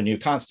writing of a new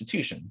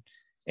constitution,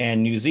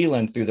 and New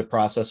Zealand through the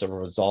process of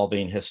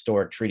resolving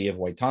historic Treaty of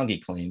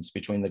Waitangi claims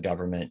between the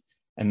government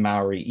and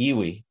Maori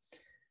iwi.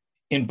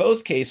 In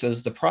both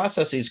cases, the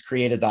processes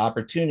created the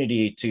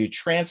opportunity to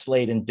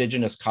translate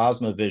indigenous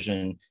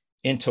cosmovision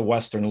into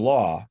Western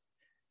law,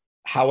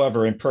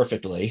 however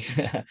imperfectly,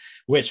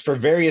 which for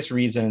various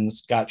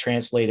reasons got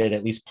translated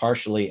at least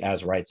partially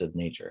as rights of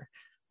nature.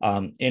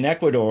 In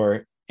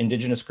Ecuador,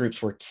 indigenous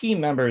groups were key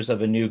members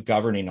of a new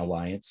governing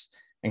alliance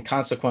and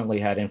consequently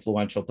had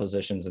influential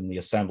positions in the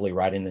assembly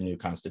writing the new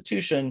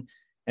constitution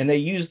And they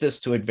use this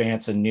to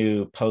advance a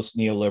new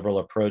post-neoliberal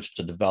approach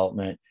to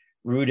development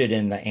rooted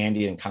in the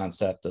Andean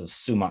concept of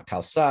Sumak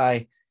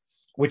Khalsai,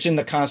 which in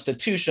the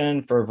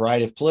Constitution, for a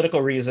variety of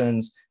political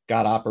reasons,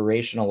 got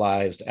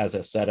operationalized as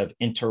a set of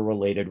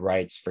interrelated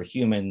rights for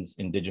humans,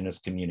 indigenous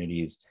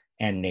communities,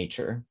 and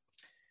nature.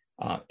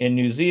 In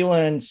New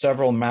Zealand,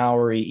 several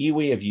Maori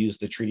iwi have used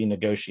the treaty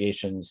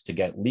negotiations to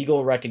get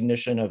legal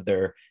recognition of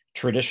their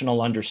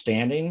traditional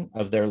understanding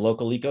of their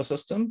local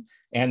ecosystem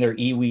and their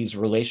iwi's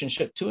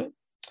relationship to it.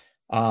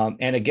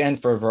 And again,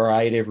 for a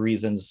variety of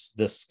reasons,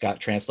 this got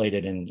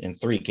translated in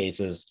 3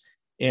 cases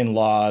in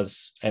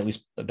laws, at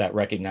least that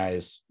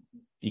recognize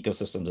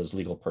ecosystems as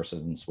legal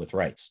persons with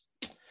rights.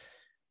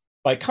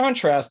 By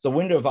contrast, the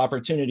window of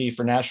opportunity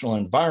for national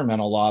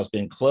environmental law has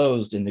been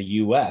closed in the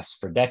US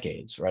for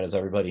decades, right, as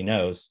everybody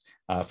knows,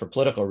 for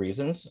political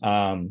reasons.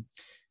 And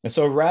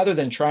so rather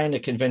than trying to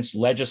convince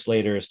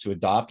legislators to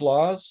adopt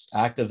laws,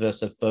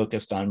 activists have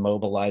focused on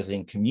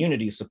mobilizing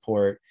community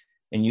support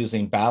and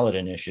using ballot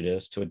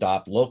initiatives to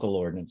adopt local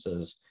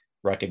ordinances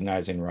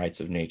recognizing rights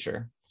of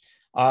nature.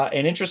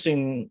 And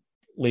interestingly,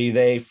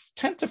 they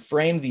tend to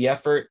frame the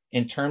effort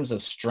in terms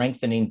of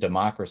strengthening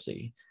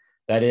democracy.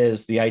 That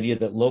is, the idea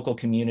that local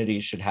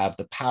communities should have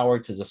the power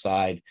to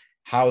decide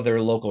how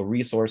their local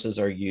resources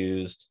are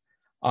used,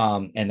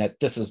 and that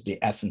this is the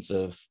essence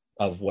of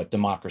what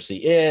democracy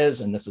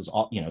is, and this is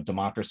all,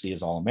 democracy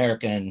is all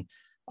American.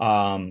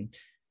 And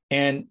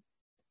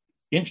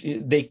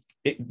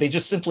they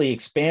just simply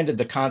expanded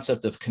the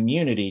concept of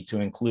community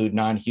to include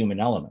non-human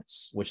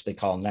elements, which they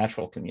call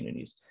natural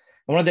communities.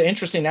 And one of the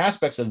interesting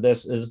aspects of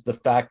this is the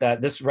fact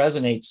that this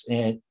resonates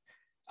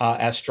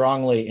as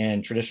strongly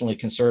in traditionally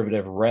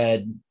conservative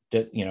red,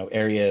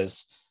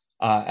 areas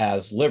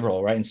as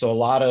liberal, right? And so a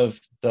lot of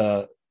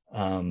the,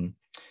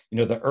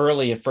 the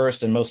early,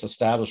 first, and most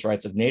established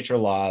rights of nature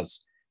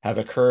laws have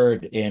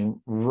occurred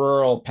in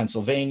rural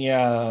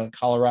Pennsylvania,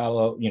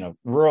 Colorado,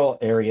 rural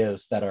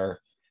areas that are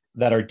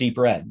deep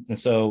red. And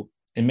so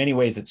in many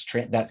ways,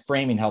 that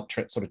framing helped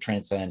sort of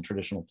transcend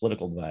traditional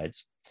political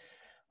divides.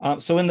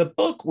 So in the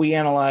book, we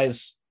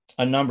analyze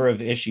a number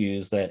of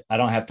issues that I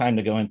don't have time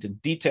to go into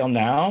detail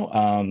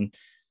now,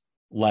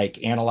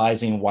 like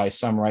analyzing why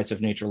some rights of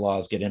nature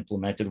laws get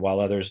implemented while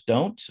others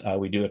don't.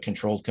 We do a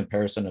controlled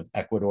comparison of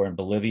Ecuador and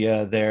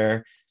Bolivia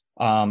there,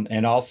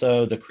 and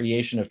also the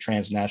creation of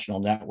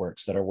transnational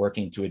networks that are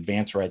working to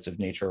advance rights of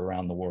nature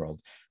around the world.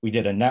 We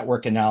did a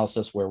network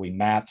analysis where we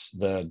mapped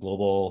the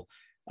global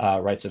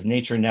rights of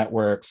nature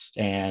networks,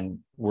 and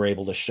we're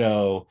able to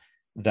show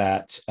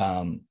that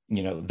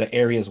the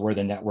areas where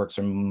the networks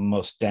are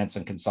most dense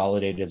and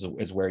consolidated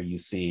is where you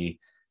see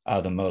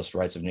the most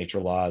rights of nature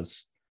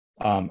laws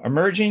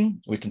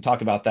emerging. We can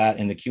talk about that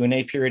in the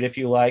Q&A period if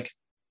you like.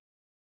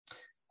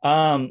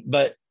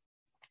 But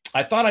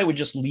I thought I would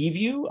just leave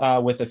you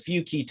with a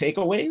few key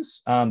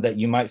takeaways that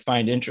you might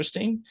find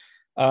interesting.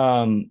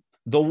 The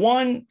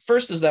one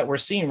first is that we're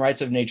seeing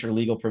rights of nature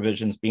legal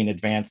provisions being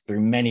advanced through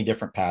many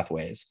different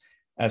pathways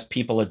as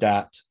people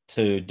adapt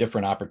to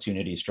different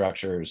opportunity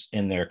structures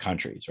in their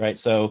countries, right?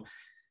 So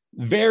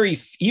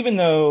even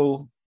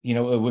though,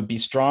 it would be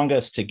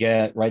strongest to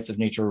get rights of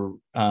nature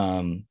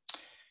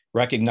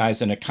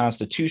recognized in a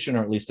constitution,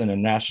 or at least in a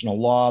national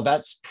law,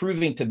 that's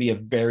proving to be a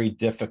very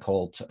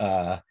difficult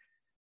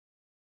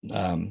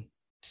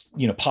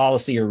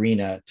policy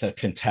arena to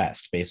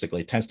contest.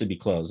 Basically, it tends to be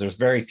closed. There's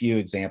very few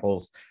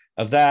examples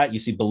of that. You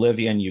see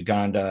Bolivia and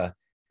Uganda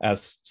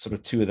as sort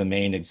of 2 of the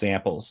main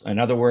examples. In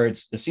other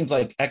words, it seems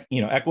like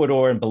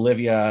Ecuador and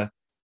Bolivia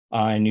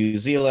and New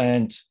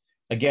Zealand,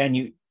 again,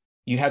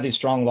 you have these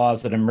strong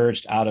laws that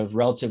emerged out of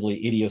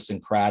relatively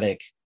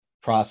idiosyncratic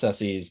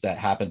processes that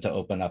happen to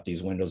open up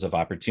these windows of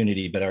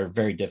opportunity, but are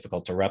very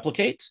difficult to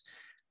replicate.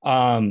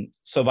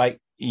 So by,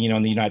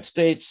 in the United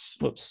States,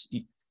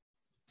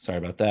 sorry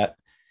about that.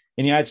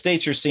 In the United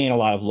States, you're seeing a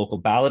lot of local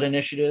ballot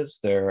initiatives.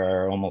 There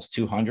are almost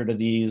 200 of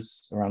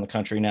these around the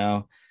country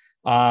now.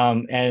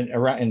 And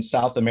around in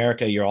South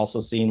America, you're also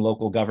seeing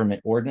local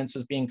government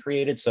ordinances being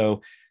created.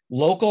 So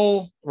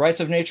local rights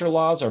of nature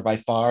laws are by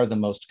far the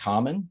most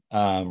common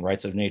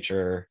rights of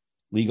nature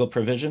legal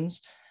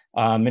provisions.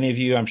 Many of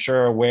you, I'm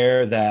sure, are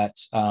aware that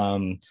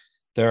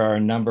there are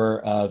a number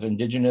of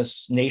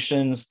indigenous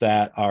nations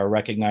that are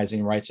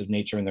recognizing rights of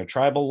nature in their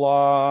tribal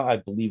law. I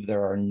believe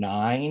there are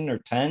 9 or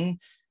 10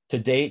 to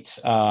date.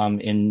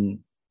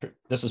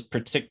 This is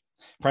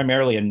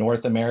primarily a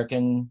North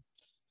American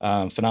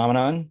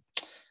phenomenon.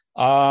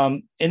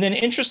 And then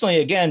interestingly,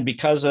 again,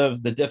 because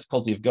of the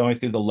difficulty of going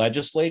through the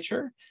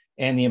legislature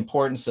and the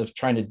importance of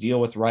trying to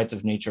deal with rights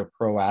of nature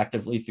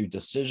proactively through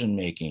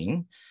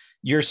decision-making,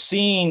 you're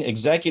seeing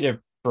executive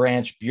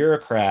branch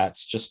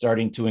bureaucrats just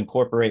starting to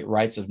incorporate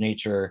rights of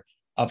nature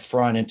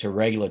upfront into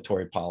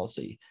regulatory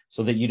policy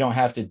so that you don't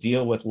have to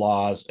deal with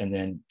laws and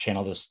then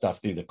channel this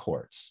stuff through the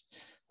courts.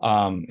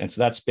 And so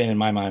that's been, in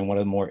my mind, one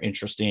of the more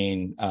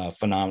interesting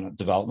phenomenal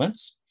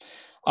developments.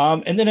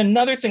 And then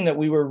another thing that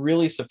we were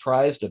really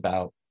surprised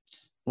about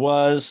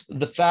was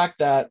the fact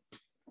that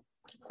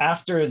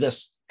after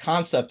this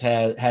concept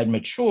had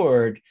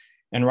matured,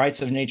 and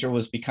rights of nature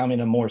was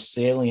becoming a more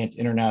salient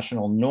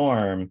international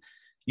norm,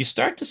 you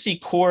start to see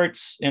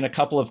courts in a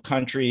couple of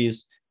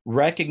countries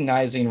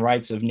recognizing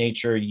rights of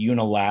nature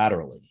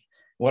unilaterally.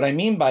 What I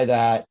mean by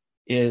that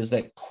is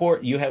that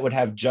would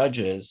have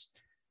judges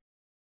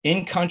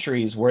in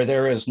countries where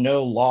there is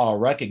no law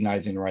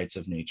recognizing rights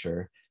of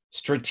nature,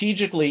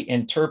 strategically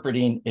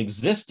interpreting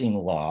existing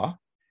law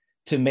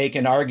to make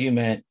an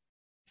argument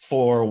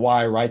for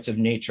why rights of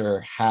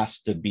nature has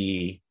to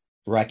be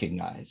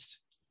recognized.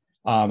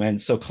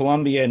 And so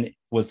Colombia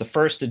was the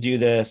first to do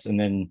this, and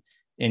then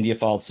India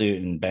followed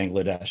suit, and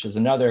Bangladesh is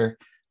another.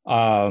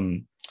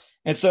 And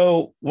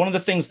so one of the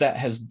things that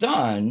has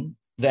done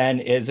then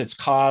is it's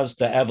caused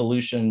the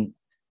evolution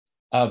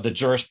of the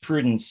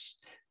jurisprudence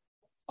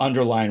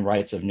underlying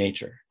rights of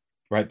nature,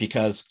 right?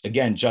 Because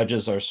again,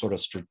 judges are sort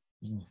of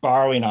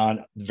borrowing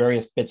on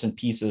various bits and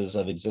pieces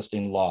of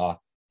existing law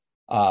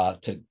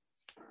to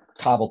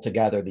cobble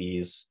together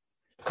these,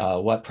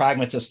 what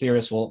pragmatist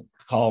theorists will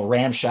call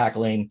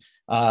ramshackling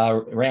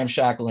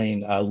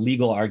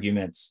legal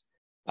arguments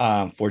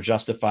for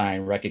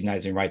justifying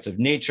recognizing rights of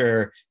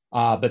nature,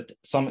 but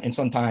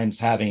sometimes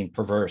having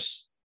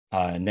perverse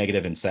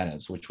negative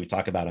incentives, which we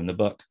talk about in the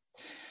book.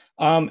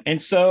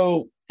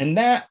 And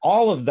that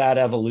all of that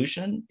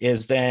evolution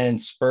is then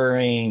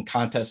spurring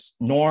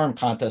norm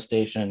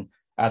contestation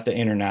at the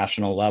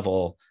international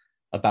level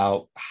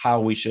about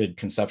how we should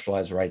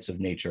conceptualize rights of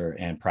nature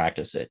and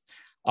practice it.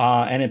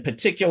 And in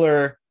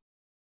particular,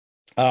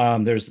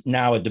 there's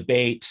now a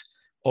debate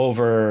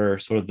over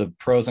sort of the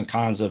pros and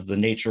cons of the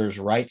nature's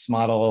rights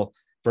model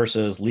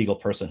versus legal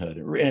personhood.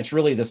 And it's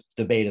really, this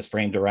debate is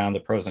framed around the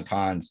pros and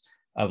cons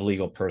of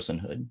legal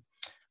personhood.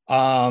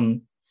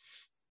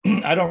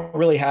 I don't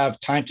really have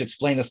time to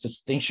explain this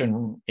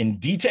distinction in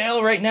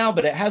detail right now,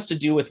 but it has to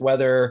do with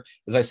whether,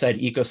 as I said,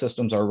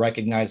 ecosystems are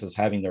recognized as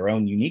having their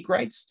own unique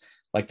rights,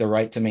 like the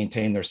right to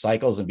maintain their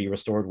cycles and be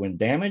restored when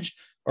damaged,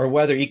 or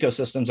whether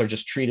ecosystems are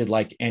just treated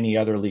like any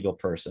other legal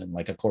person,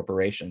 like a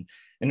corporation.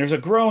 And there's a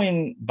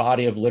growing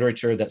body of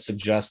literature that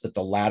suggests that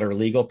the latter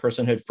legal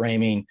personhood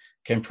framing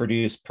can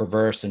produce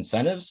perverse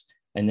incentives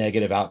and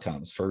negative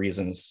outcomes for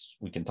reasons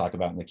we can talk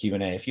about in the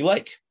Q&A if you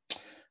like.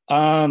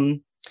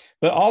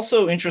 But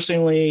also,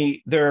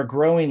 interestingly, there are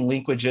growing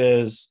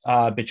linkages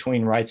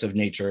between rights of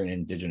nature and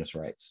indigenous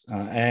rights.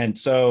 And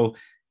so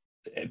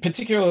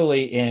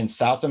particularly in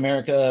South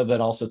America,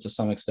 but also to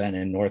some extent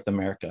in North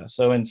America.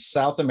 So in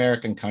South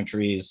American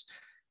countries,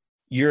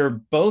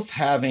 you're both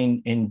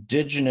having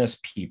indigenous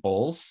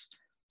peoples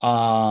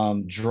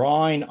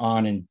drawing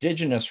on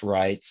indigenous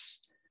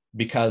rights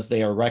because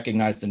they are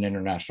recognized in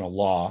international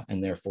law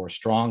and therefore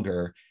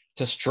stronger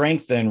to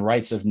strengthen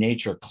rights of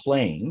nature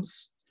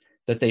claims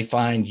that they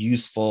find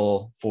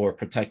useful for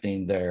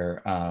protecting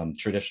their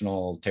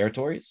traditional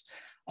territories.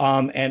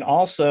 And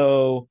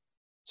also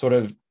sort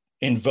of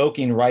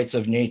invoking rights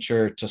of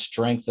nature to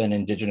strengthen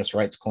indigenous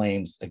rights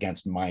claims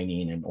against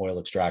mining and oil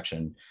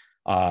extraction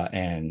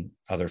and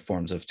other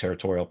forms of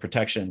territorial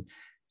protection.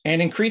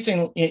 And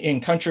increasing in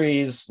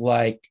countries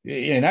like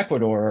in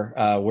Ecuador,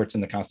 where it's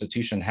in the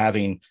Constitution,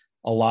 having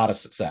a lot of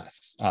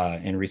success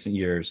in recent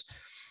years.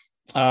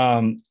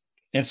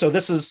 And so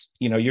this is,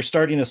 you're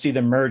starting to see the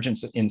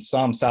emergence in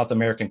some South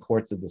American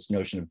courts of this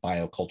notion of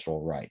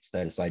biocultural rights,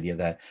 that is idea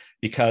that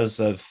because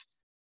of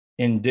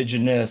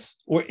indigenous,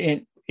 or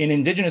in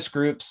indigenous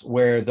groups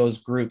where those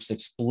groups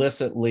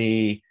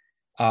explicitly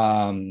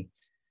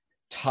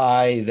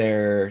tie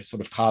their sort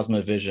of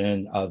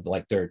cosmovision of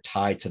like they're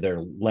tied to their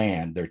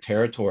land, their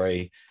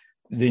territory,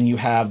 then you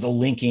have the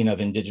linking of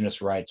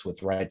indigenous rights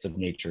with rights of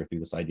nature through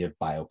this idea of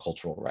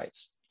biocultural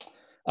rights.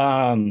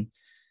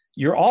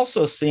 You're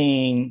also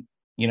seeing,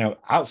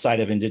 outside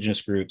of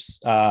indigenous groups,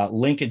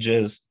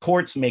 linkages,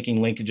 courts making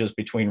linkages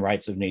between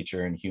rights of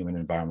nature and human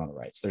environmental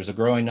rights. There's a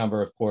growing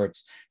number of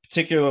courts,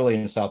 particularly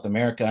in South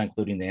America,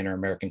 including the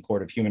Inter-American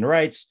Court of Human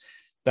Rights,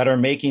 that are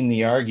making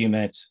the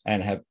argument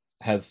and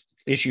have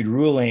issued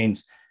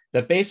rulings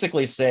that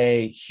basically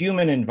say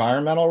human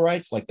environmental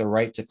rights, like the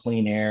right to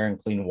clean air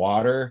and clean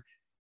water,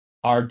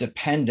 are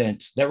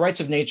dependent, that rights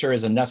of nature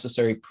is a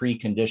necessary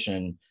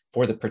precondition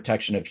for the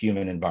protection of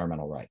human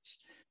environmental rights.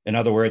 In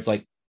other words,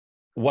 like,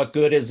 what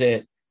good is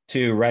it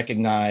to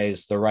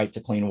recognize the right to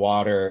clean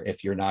water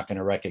if you're not going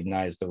to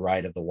recognize the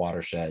right of the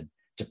watershed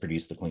to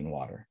produce the clean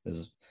water? This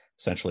is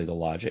essentially the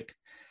logic.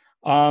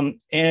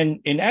 And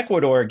in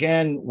Ecuador,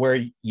 again,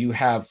 where you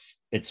have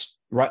its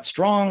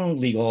strong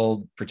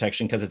legal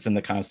protection because it's in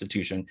the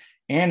Constitution,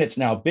 and it's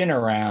now been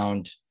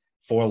around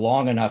for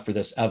long enough for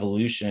this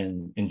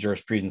evolution in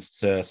jurisprudence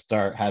to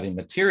start having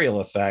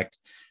material effect,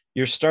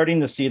 you're starting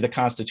to see the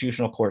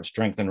Constitutional Court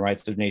strengthen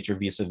rights of nature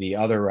vis-a-vis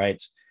other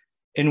rights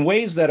in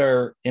ways that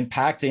are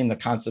impacting the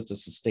concept of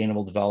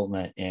sustainable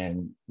development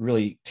in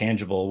really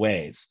tangible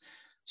ways.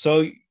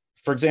 So,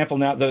 for example,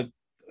 now the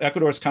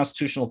Ecuador's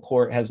Constitutional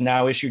Court has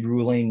now issued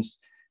rulings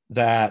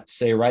that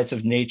say rights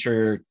of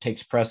nature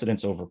takes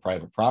precedence over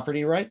private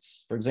property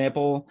rights, for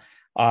example,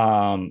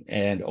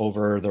 and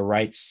over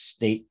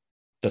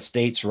the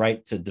state's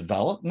right to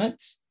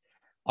development.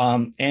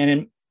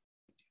 And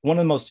one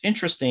of the most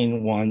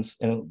interesting ones,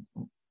 and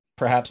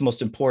perhaps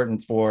most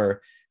important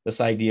for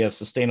this idea of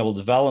sustainable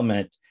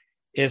development,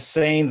 is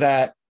saying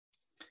that,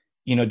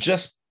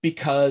 just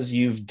because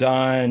you've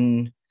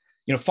done,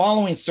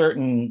 following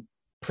certain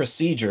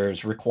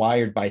procedures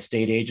required by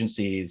state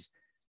agencies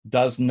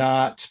does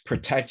not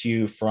protect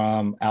you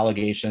from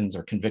allegations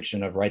or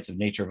conviction of rights of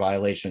nature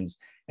violations,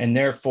 and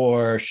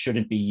therefore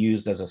shouldn't be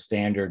used as a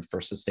standard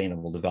for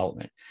sustainable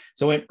development.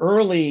 So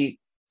early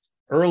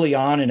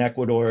on in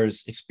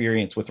Ecuador's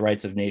experience with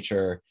rights of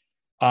nature,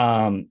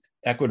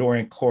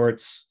 Ecuadorian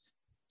courts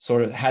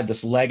sort of had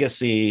this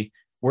legacy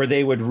where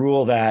they would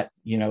rule that,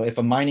 if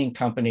a mining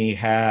company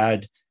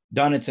had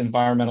done its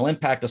environmental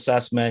impact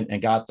assessment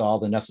and got all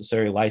the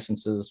necessary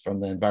licenses from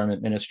the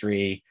Environment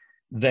Ministry,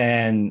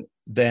 then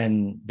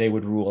they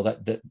would rule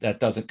that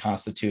doesn't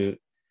constitute,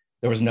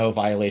 there was no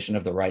violation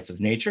of the rights of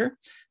nature.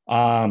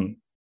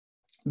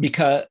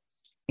 Because,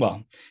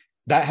 well,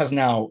 that has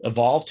now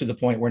evolved to the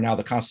point where now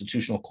the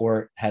Constitutional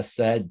Court has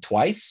said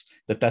twice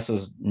that this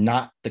is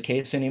not the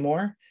case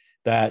anymore,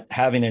 that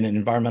having an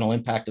environmental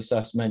impact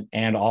assessment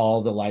and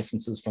all the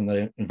licenses from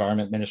the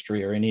Environment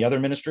Ministry or any other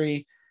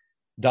ministry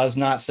does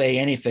not say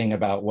anything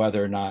about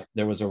whether or not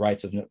there was a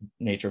rights of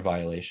nature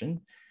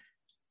violation.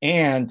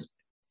 And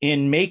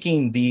in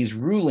making these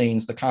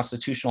rulings, the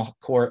Constitutional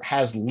Court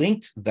has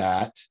linked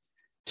that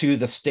to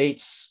the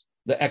states,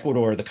 the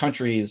Ecuador, the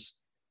country's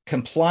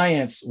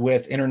compliance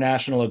with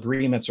international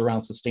agreements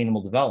around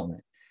sustainable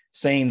development,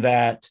 saying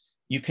that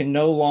you can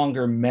no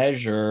longer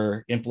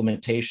measure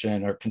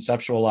implementation or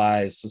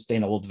conceptualize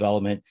sustainable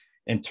development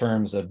in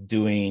terms of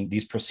doing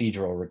these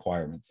procedural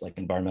requirements like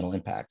environmental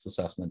impacts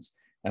assessments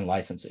and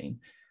licensing.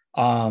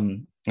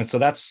 And so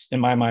that's, in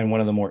my mind,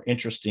 one of the more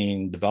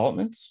interesting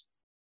developments.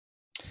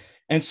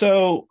 And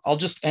so I'll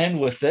just end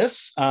with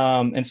this.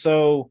 And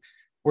so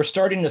we're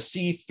starting to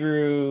see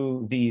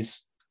through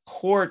these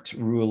court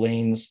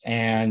rulings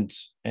and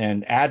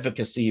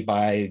advocacy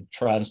by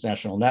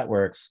transnational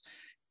networks,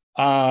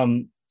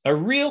 a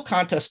real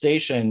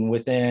contestation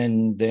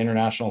within the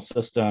international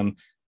system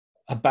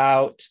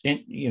about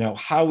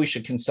how we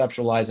should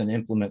conceptualize and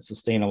implement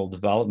sustainable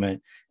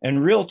development,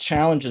 and real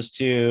challenges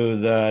to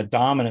the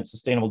dominant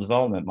sustainable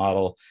development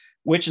model,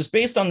 which is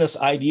based on this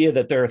idea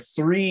that there are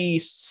three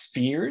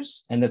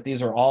spheres and that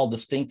these are all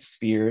distinct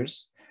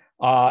spheres.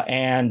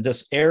 And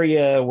this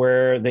area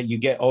where that you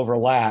get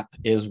overlap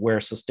is where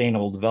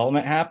sustainable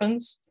development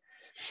happens.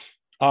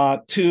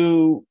 If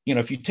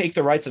you take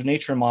the rights of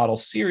nature model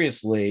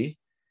seriously,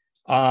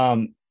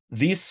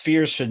 these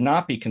spheres should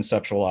not be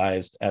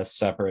conceptualized as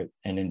separate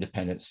and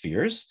independent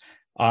spheres,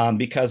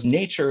 because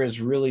nature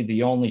is really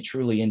the only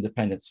truly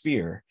independent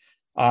sphere.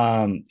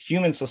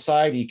 Human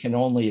society can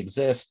only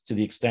exist to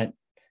the extent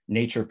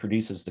nature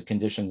produces the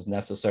conditions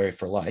necessary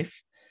for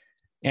life.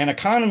 And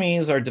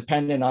economies are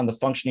dependent on the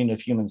functioning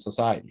of human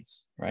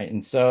societies, right?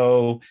 And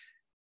so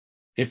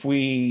if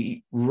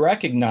we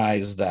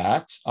recognize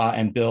that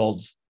and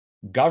build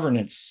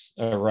governance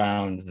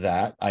around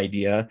that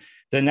idea,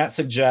 then that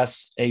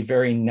suggests a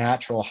very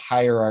natural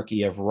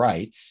hierarchy of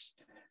rights.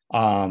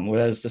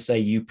 That is to say,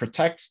 you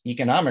protect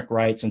economic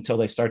rights until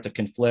they start to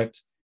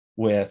conflict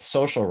with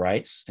social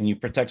rights, and you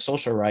protect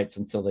social rights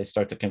until they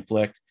start to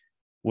conflict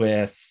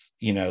with,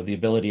 the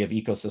ability of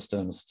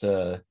ecosystems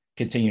to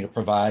continue to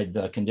provide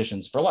the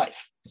conditions for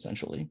life,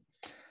 essentially.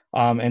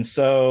 And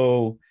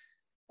so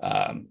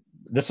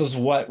this is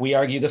what we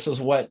argue, this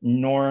is what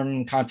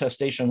norm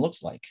contestation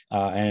looks like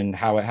and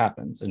how it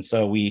happens. And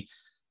so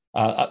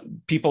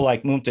people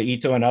like Munta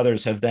Ito and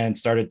others have then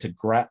started to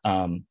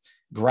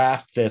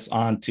graft this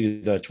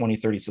onto the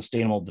 2030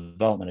 Sustainable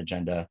Development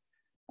Agenda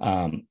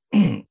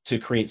to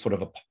create sort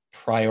of a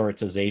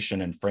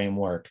prioritization and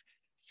framework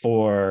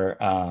for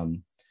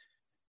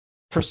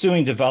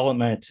pursuing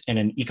development in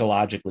an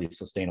ecologically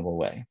sustainable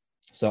way.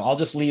 So I'll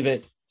just leave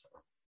it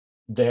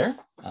there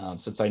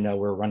since I know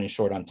we're running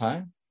short on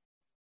time.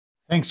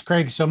 Thanks,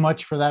 Craig, so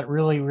much for that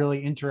really, really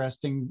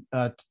interesting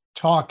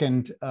talk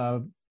and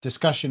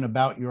discussion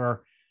about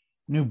your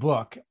new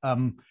book.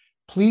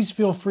 Please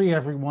feel free,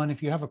 everyone,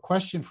 if you have a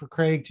question for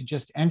Craig, to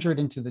just enter it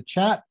into the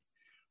chat.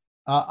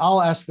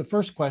 I'll ask the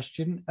first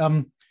question.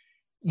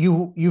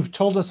 You've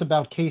told us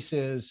about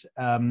cases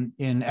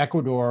in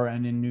Ecuador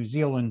and in New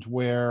Zealand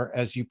where,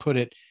 as you put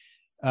it,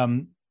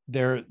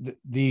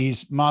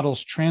 these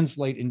models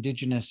translate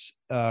indigenous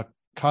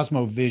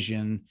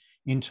cosmovision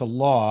into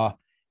law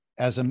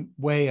as a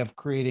way of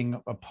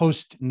creating a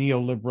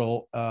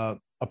post-neoliberal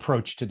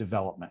approach to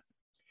development.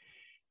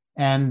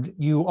 And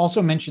you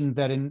also mentioned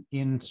that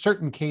in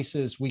certain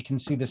cases, we can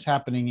see this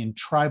happening in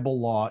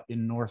tribal law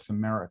in North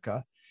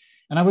America.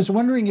 And I was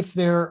wondering if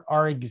there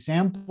are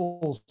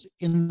examples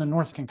in the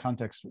North American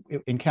context,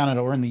 in Canada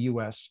or in the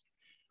US,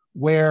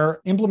 where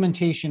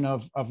implementation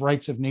of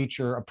rights of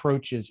nature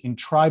approaches in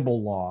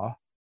tribal law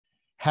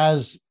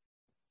has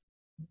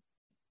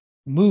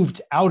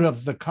moved out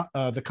of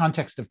the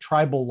context of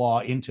tribal law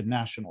into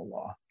national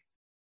law.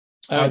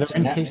 Are there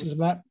any cases of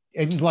that?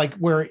 Like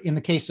where in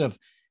the case of,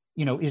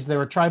 is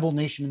there a tribal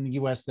nation in the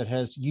US that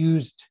has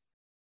used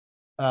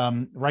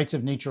rights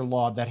of nature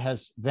law that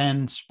has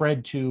then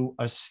spread to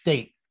a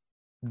state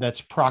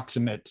that's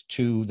proximate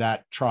to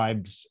that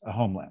tribe's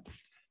homeland?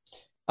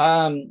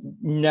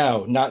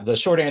 No, not the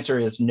short answer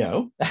is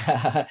no,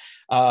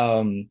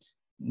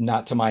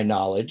 not to my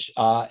knowledge.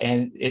 So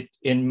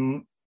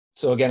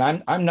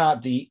again, I'm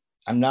not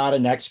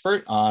an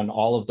expert on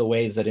all of the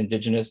ways that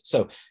indigenous.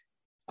 So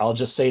I'll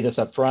just say this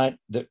up front,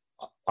 that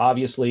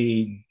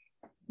obviously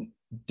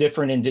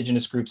different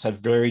indigenous groups have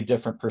very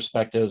different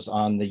perspectives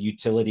on the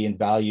utility and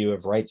value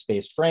of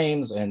rights-based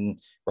frames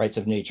and rights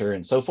of nature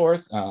and so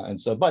forth.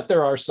 But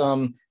there are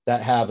some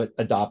that have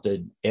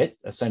adopted it,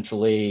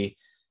 essentially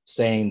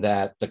saying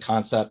that the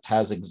concept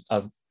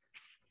that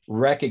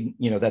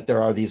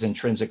there are these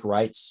intrinsic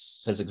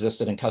rights has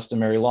existed in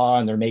customary law,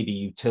 and there may be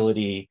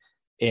utility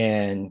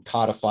in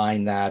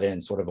codifying that in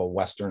sort of a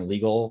Western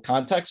legal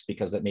context,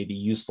 because that may be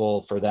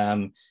useful for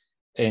them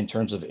in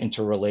terms of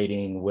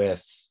interrelating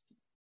with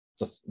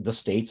the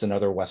states and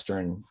other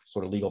Western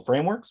sort of legal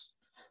frameworks.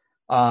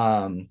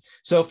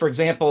 So for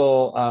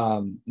example,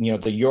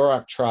 the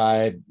Yurok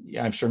tribe,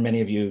 I'm sure many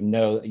of you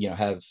know,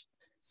 have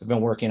been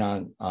working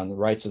on the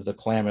rights of the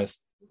Klamath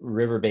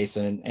River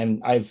Basin.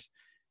 And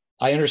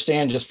I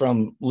understand just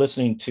from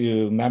listening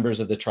to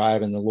members of the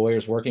tribe and the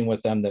lawyers working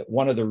with them that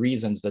one of the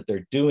reasons that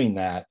they're doing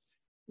that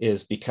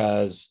is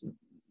because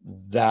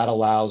that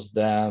allows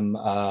them,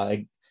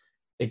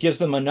 it gives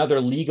them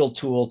another legal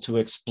tool to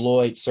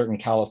exploit certain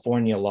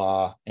California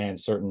law and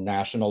certain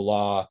national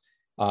law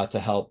to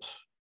help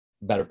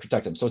better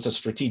protect them. So it's a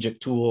strategic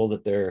tool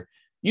that they're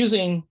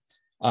using.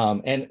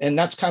 And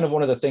that's kind of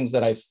one of the things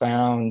that I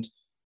found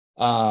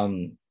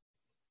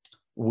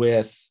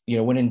with,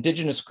 when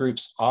indigenous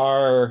groups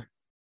are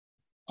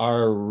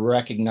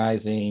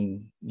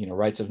recognizing,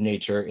 rights of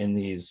nature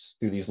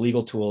through these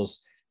legal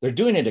tools, they're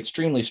doing it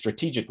extremely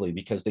strategically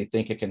because they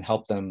think it can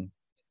help them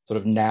sort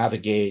of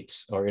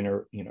navigate or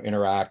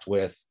interact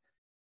with,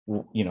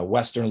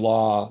 Western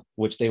law,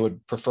 which they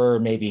would prefer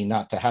maybe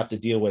not to have to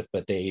deal with,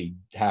 but they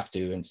have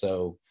to. And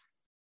so,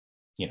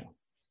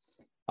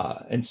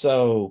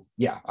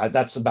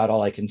 that's about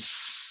all I can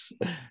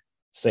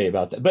say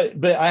about that.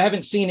 But I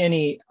haven't seen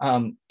any,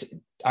 I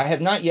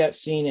have not yet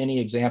seen any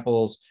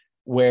examples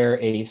where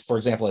for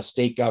example, a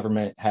state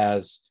government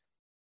has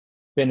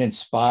been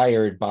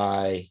inspired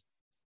by,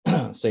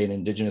 say, an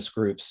indigenous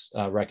group's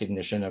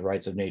recognition of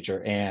rights of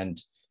nature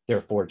and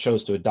therefore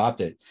chose to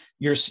adopt it.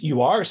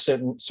 You are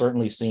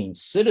certainly seeing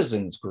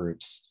citizens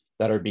groups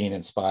that are being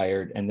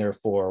inspired and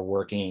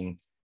therefore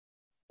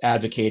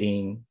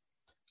advocating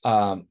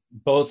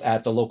both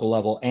at the local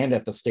level and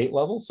at the state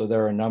level. So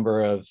there are a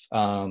number of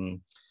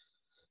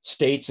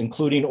states,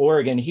 including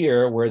Oregon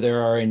here, where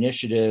there are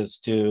initiatives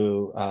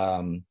to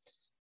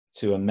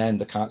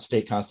amend the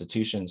state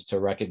constitutions to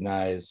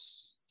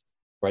recognize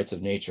rights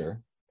of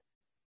nature.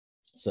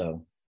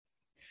 So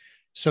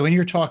in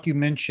your talk, you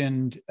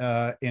mentioned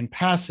in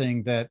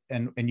passing that,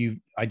 and you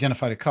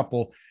identified a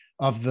couple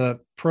of the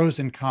pros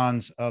and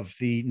cons of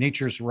the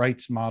nature's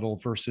rights model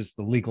versus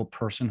the legal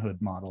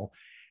personhood model.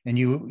 And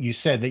you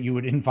said that you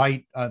would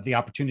invite the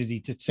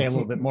opportunity to say a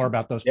little bit more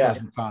about those pros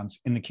and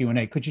cons in the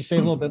Q&A. Could you say a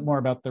little bit more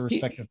about the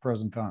respective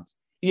pros and cons?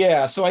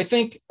 Yeah, so I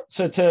think,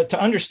 to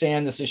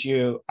understand this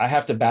issue, I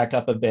have to back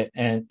up a bit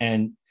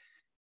and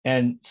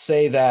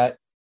say that,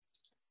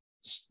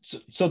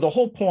 so the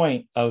whole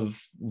point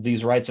of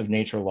these rights of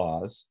nature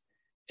laws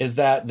is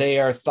that they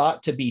are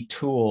thought to be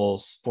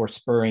tools for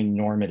spurring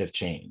normative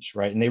change,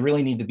 right? And they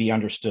really need to be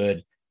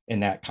understood in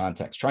that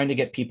context, trying to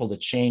get people to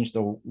change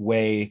the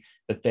way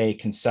that they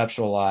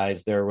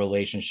conceptualize their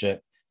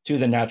relationship to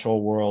the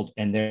natural world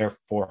and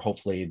therefore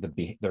hopefully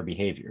their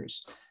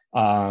behaviors.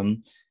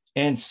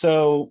 And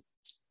so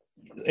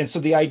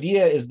the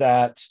idea is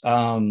that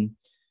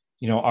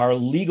our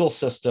legal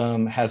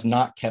system has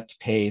not kept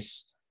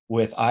pace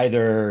with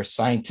either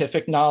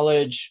scientific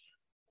knowledge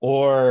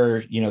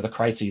or the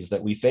crises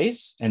that we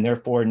face, and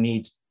therefore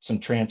needs some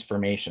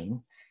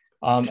transformation.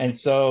 And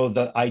so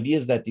the idea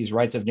is that these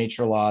rights of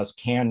nature laws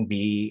can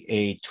be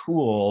a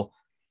tool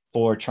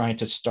for trying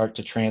to start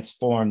to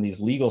transform these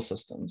legal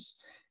systems.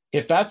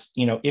 If that's,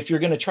 if you're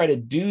going to try to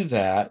do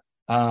that,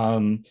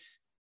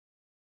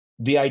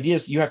 the idea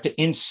is you have to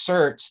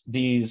insert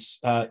these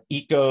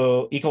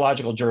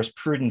ecological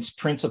jurisprudence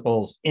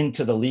principles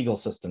into the legal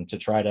system to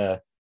try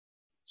to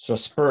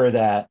spur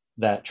that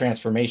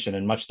transformation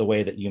in much the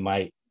way that you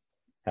might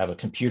have a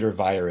computer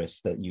virus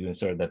that you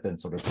insert that then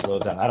sort of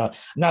blows out. I'm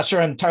not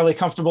sure I'm entirely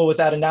comfortable with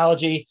that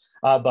analogy,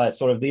 but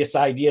sort of this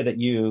idea that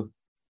you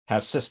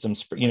have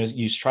systems,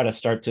 you try to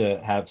start to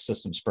have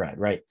system spread,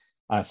 right?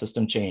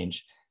 System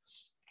change.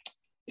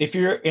 If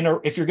you're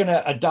going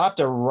to adopt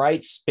a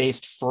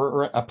rights-based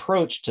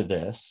approach to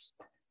this,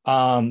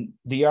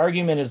 the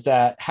argument is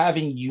that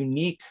having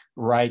unique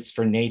rights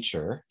for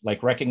nature,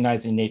 like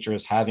recognizing nature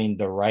as having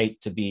the right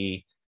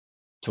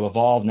to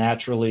evolve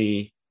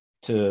naturally,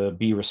 to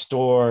be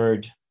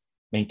restored,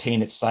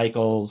 maintain its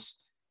cycles,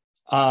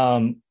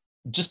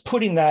 just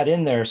putting that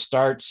in there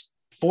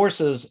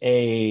forces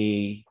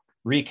a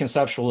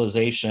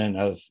reconceptualization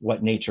of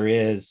what nature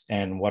is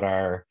and what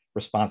our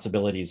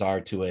responsibilities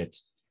are to it,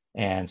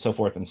 and so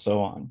forth and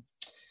so on.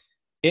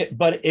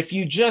 But if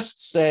you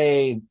just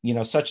say,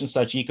 such and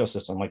such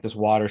ecosystem, like this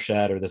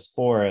watershed or this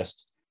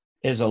forest,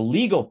 is a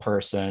legal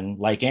person,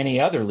 like any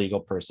other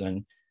legal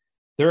person,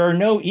 there are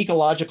no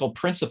ecological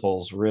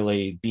principles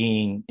really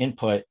being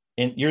input.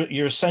 And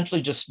you're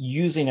essentially just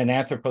using an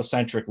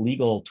anthropocentric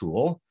legal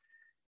tool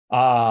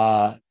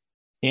in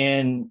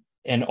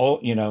an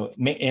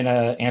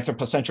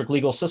anthropocentric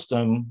legal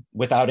system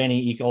without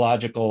any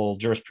ecological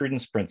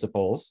jurisprudence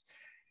principles.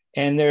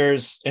 And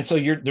so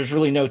there's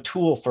really no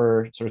tool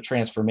for sort of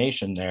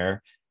transformation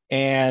there.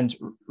 And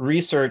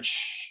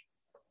research,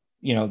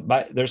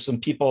 there's some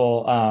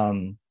people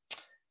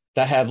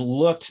that have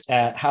looked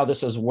at how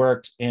this has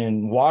worked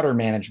in water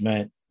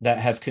management that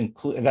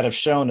have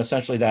shown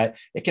essentially that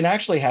it can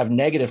actually have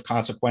negative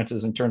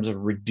consequences in terms of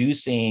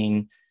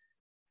reducing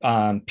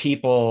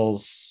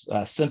people's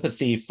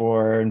sympathy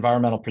for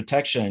environmental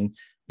protection,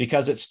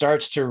 because it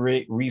starts to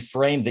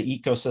reframe the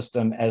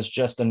ecosystem as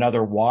just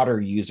another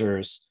water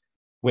users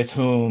with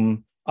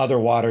whom other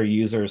water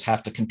users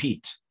have to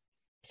compete,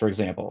 for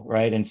example,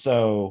 right? And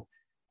so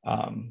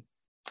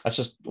that's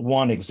just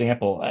one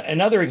example.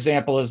 Another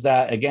example is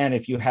that, again,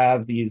 if you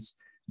have these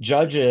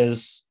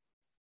judges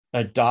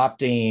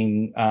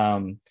adopting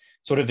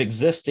sort of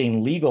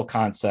existing legal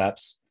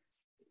concepts,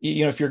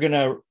 if you're going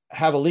to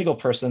have a legal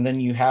person, then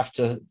you have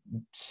to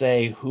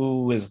say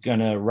who is going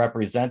to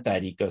represent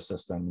that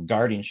ecosystem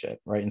guardianship,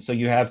 right? And so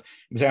you have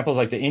examples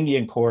like the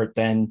Indian court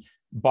then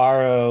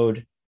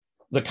borrowed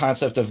the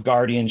concept of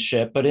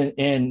guardianship, but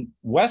in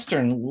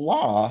Western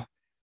law,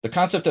 the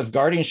concept of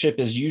guardianship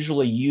is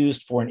usually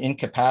used for an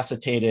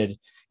incapacitated,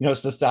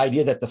 it's this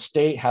idea that the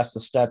state has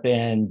to step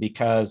in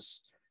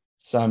because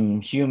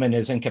some human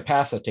is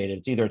incapacitated.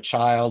 It's either a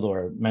child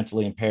or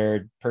mentally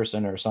impaired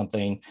person or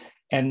something,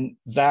 and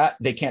that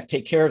they can't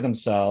take care of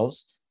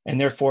themselves.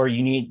 And therefore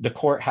the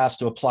court has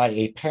to apply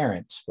a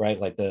parent, right?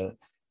 Like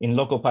in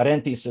loco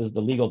parentis is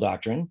the legal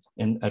doctrine,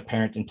 in a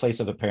parent in place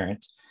of a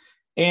parent.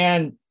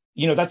 And,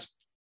 that's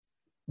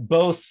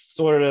both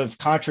sort of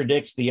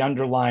contradicts the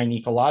underlying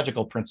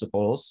ecological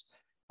principles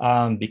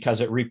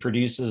because it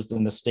reproduces the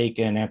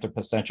mistaken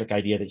anthropocentric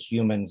idea that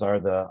humans are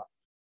the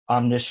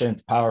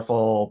omniscient,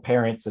 powerful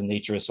parents and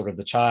nature is sort of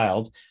the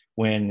child,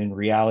 when in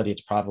reality,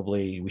 it's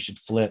probably we should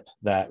flip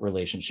that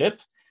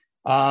relationship.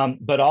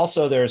 But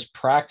also there's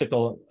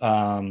practical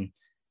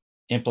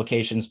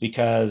implications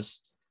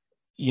because,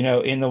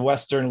 in the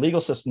Western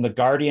legal system, the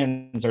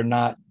guardians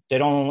they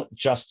don't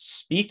just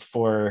speak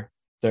for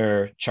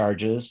their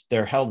charges,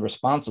 they're held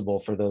responsible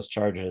for those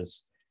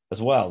charges as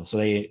well. So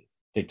they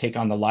take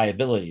on the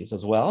liabilities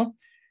as well.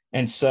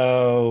 And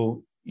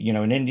so,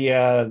 in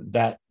India,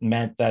 that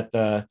meant that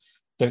the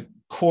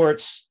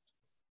courts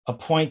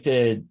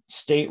appointed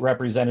state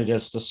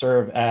representatives to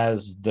serve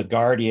as the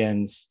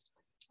guardians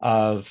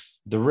of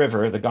the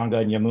river, the Ganga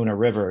and Yamuna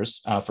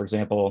rivers, for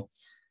example.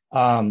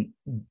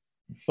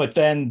 But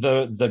then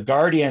the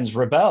guardians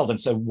rebelled and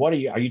said,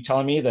 are you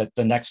telling me that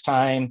the next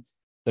time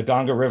the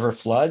Ganga River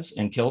floods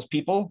and kills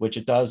people, which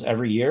it does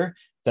every year,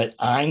 that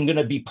I'm going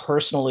to be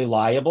personally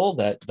liable,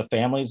 that the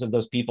families of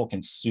those people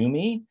can sue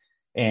me?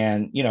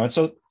 And, and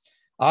so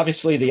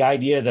obviously the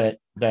idea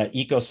that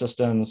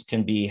ecosystems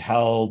can be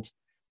held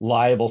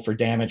liable for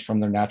damage from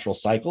their natural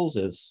cycles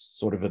is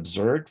sort of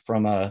absurd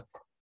from a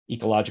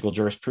ecological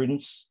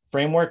jurisprudence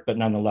framework, but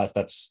nonetheless,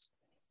 that's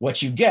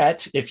what you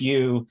get if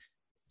you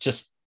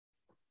just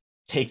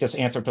take this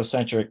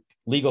anthropocentric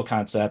legal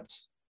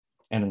concept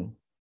and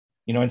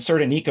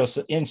insert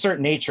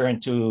nature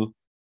into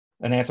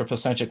an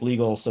anthropocentric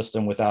legal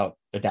system without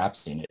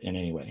adapting it in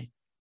any way.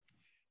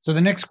 So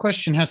the next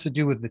question has to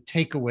do with the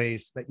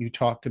takeaways that you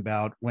talked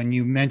about when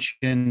you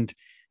mentioned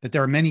that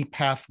there are many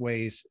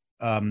pathways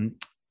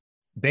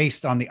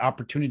based on the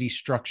opportunity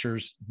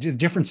structures,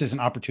 differences in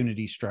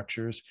opportunity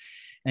structures.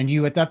 And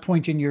you, at that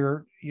point in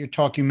your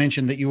talk, you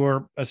mentioned that you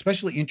were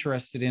especially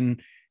interested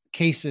in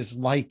cases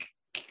like,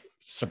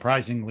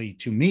 surprisingly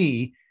to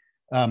me,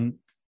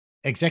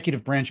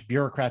 executive branch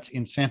bureaucrats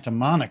in Santa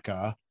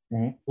Monica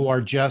who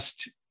are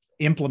just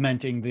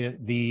implementing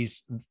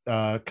these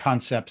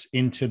concepts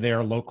into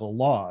their local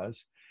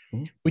laws.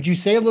 Would you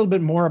say a little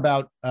bit more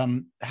about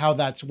how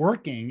that's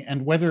working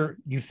and whether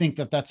you think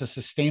that that's a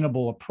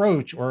sustainable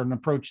approach or an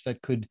approach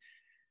that could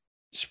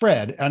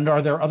spread? And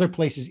are there other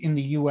places in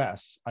the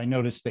US? I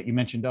noticed that you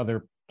mentioned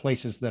other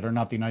places that are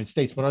not the United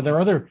States, but are there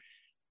other,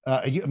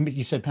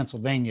 you said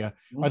Pennsylvania,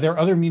 are there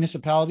other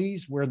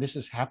municipalities where this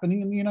is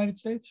happening in the United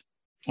States?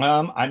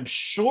 I'm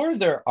sure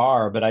there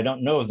are, but I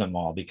don't know of them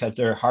all because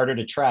they're harder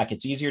to track.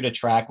 It's easier to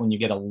track when you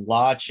get a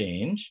law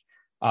change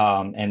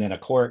and then a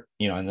court,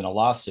 and then a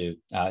lawsuit.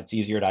 It's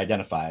easier to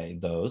identify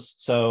those.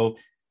 So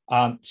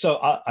I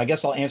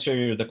guess I'll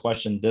answer the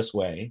question this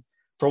way.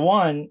 For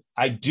one,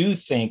 I do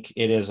think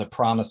it is a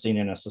promising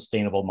and a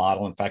sustainable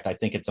model. In fact, I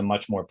think it's a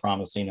much more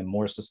promising and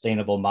more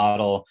sustainable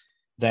model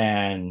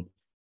than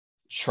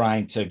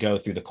trying to go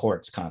through the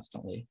courts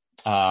constantly.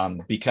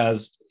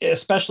 because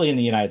especially in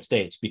the United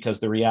States, because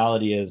the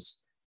reality is,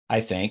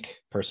 I think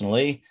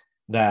personally,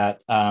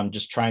 that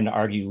just trying to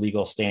argue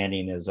legal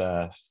standing is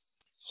a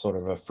sort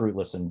of a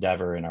fruitless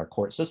endeavor in our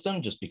court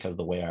system, just because of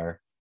the way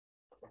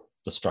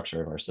the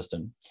structure of our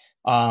system.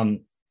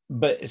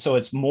 But so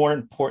it's more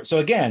important. So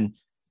again,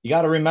 you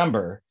got to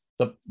remember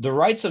the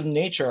rights of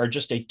nature are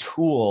just a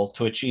tool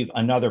to achieve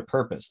another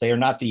purpose. They are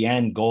not the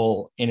end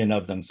goal in and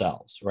of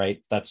themselves,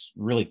 right? That's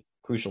really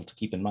crucial to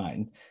keep in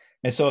mind.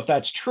 And so if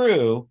that's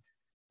true,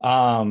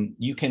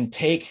 you can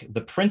take the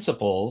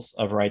principles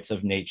of rights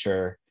of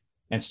nature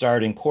and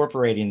start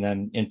incorporating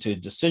them into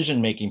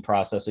decision-making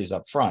processes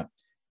up front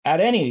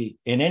in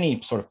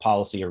any sort of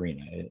policy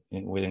arena.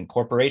 Within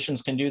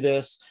corporations can do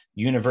this,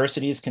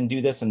 universities can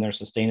do this in their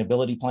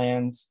sustainability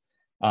plans,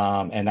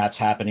 and that's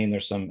happening.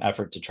 There's some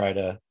effort to try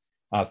to,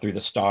 through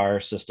the STAR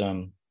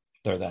system,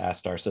 or the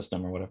ASTAR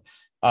system or whatever,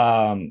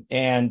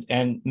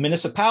 and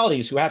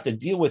municipalities who have to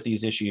deal with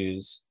these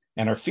issues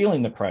and are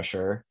feeling the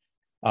pressure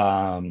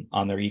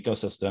on their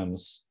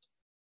ecosystems,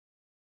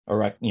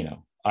 or,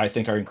 I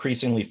think are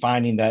increasingly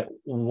finding that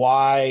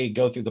why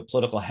go through the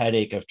political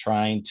headache of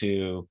trying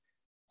to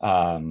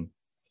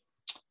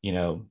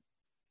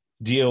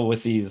deal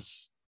with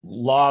these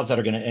laws that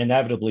are going to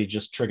inevitably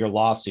just trigger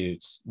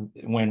lawsuits,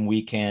 when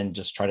we can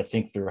just try to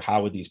think through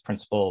how would these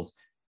principles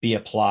be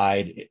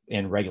applied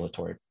in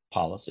regulatory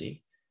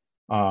policy.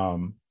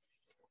 And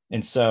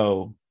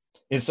so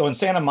in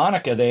Santa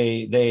Monica,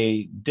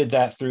 they did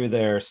that through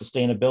their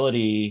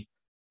sustainability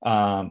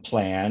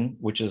plan,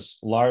 which is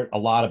a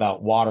lot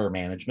about water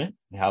management,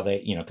 how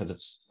they, because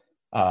it's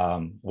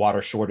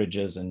water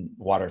shortages and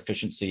water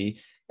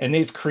efficiency. And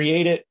they've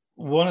created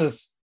one of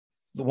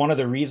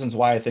the reasons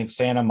why I think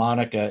Santa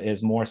Monica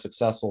is more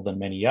successful than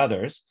many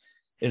others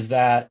is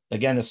that,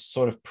 again, this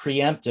sort of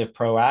preemptive,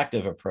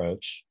 proactive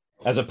approach,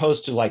 as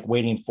opposed to like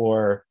waiting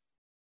for,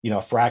 a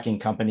fracking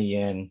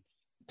company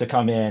to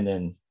come in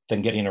and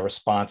then getting a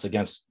response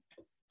against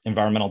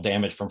environmental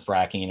damage from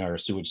fracking or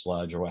sewage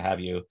sludge or what have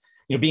you.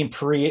 Being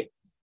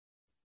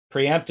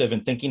preemptive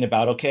and thinking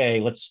about, okay,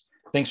 let's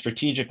think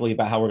strategically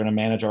about how we're going to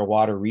manage our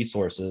water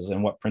resources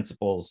and what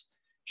principles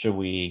should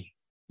we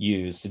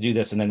use to do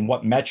this, and then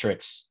what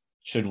metrics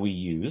should we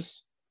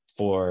use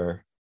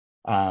for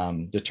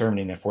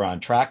determining if we're on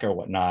track or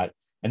whatnot,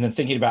 and then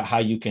thinking about how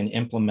you can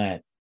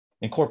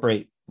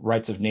incorporate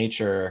rights of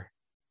nature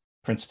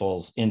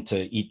principles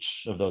into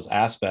each of those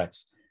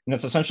aspects. And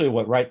that's essentially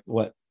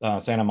what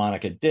Santa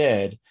Monica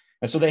did.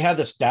 And so they have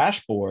this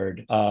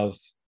dashboard of,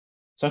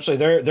 essentially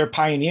they're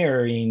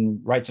pioneering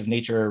rights of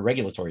nature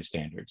regulatory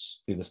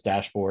standards through this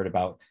dashboard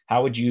about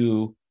how would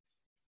you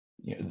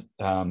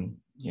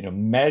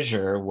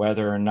measure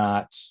whether or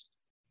not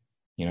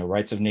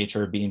rights of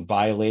nature are being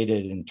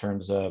violated in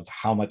terms of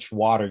how much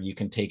water you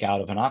can take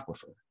out of an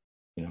aquifer,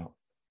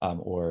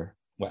 or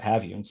what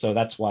have you. And so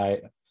that's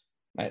why,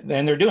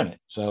 and they're doing it.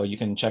 So you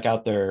can check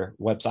out their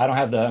website. I don't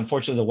have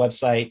unfortunately the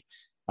website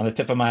on the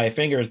tip of my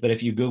fingers, but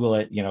if you Google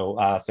it,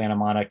 Santa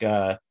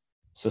Monica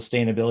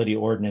Sustainability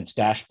Ordinance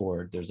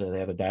Dashboard, they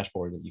have a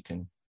dashboard that you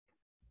can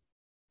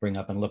bring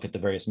up and look at the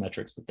various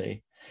metrics that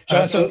they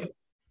show.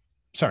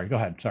 Sorry, go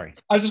ahead. Sorry.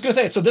 I was just going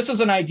to say, so this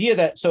is an idea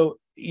that,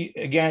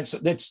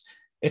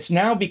 it's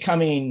now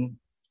becoming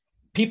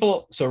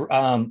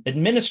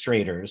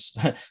administrators,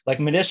 like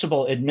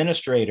municipal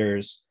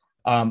administrators,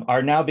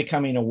 are now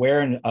becoming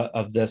aware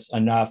of this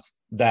enough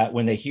that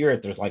when they hear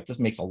it, they're like, this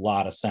makes a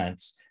lot of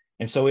sense.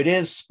 And so it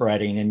is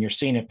spreading, and you're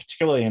seeing it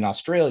particularly in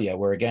Australia,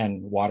 where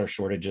again, water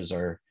shortages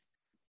are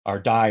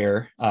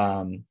dire,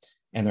 and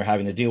they're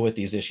having to deal with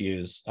these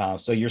issues.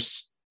 So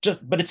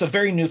but it's a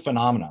very new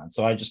phenomenon.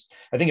 So I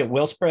think it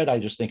will spread. I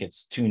just think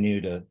it's too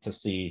new to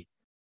see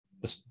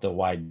the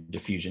wide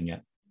diffusion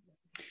yet.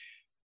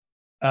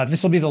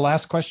 This will be the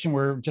last question.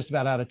 We're just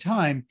about out of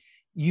time.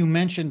 You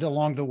mentioned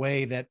along the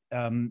way that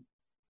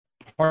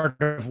part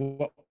of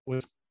what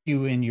was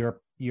you in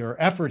your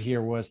effort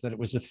here was that it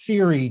was a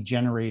theory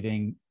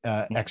generating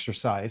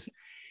exercise,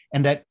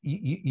 and that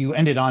you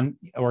ended on,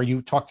 or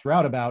you talked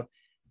throughout about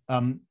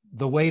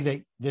the way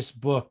that this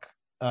book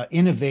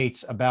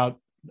innovates about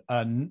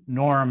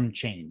norm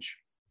change,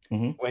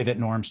 the way that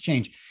norms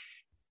change.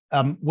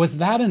 Was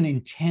that an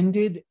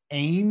intended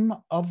aim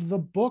of the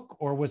book,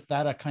 or was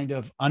that a kind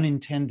of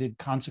unintended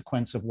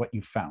consequence of what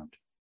you found?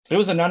 It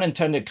was an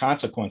unintended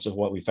consequence of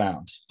what we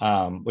found,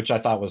 which I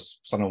thought was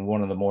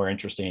one of the more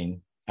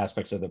interesting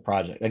aspects of the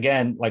project.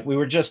 Again, like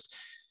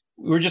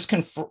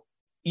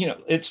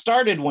it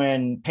started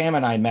when Pam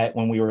and I met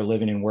when we were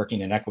living and working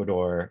in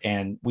Ecuador,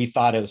 and we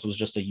thought it was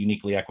just a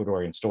uniquely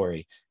Ecuadorian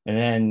story. And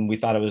then we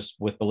thought it was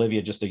with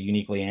Bolivia, just a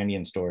uniquely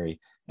Andean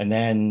story. And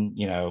then,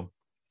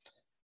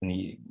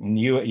 we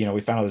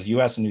found it was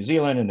US and New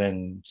Zealand, and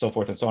then so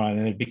forth and so on.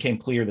 And it became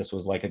clear this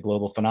was like a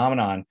global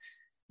phenomenon.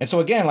 And so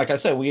again, like I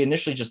said, we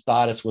initially just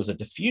thought this was a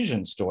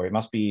diffusion story. It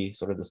must be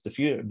sort of this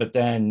diffusion, but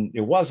then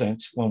it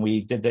wasn't. When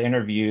we did the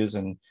interviews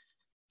and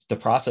the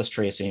process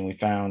tracing, we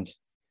found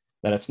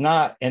that it's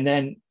not. And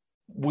then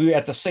we,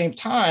 at the same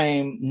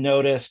time,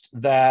 noticed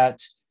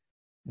that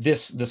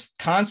this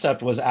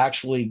concept was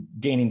actually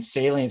gaining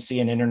saliency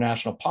in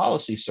international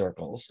policy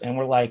circles. And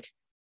we're like,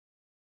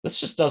 this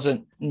just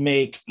doesn't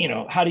make,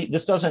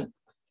 this doesn't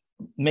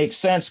make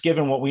sense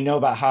given what we know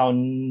about how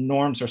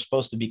norms are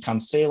supposed to become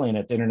salient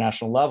at the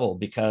international level,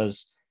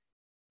 because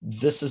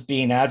this is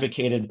being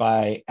advocated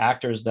by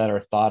actors that are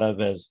thought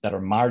of as that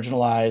are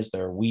marginalized,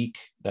 that are weak,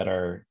 that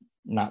are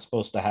not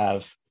supposed to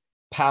have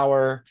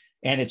power.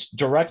 And it's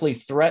directly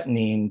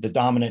threatening the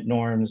dominant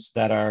norms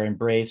that are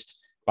embraced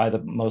by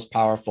the most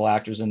powerful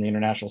actors in the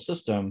international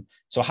system.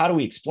 So how do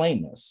we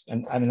explain this?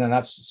 And I mean,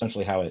 that's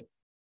essentially how it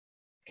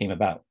came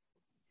about.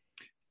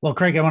 Well,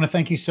 Craig, I want to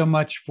thank you so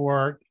much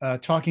for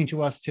talking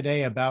to us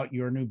today about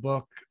your new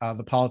book,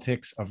 The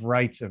Politics of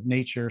Rights of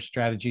Nature,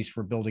 Strategies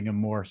for Building a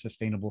More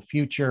Sustainable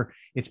Future.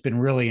 It's been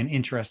really an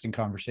interesting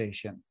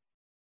conversation.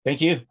 Thank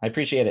you. I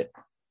appreciate it.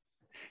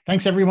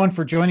 Thanks, everyone,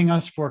 for joining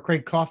us for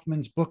Craig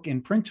Kaufman's Book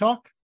in Print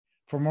Talk.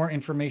 For more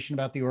information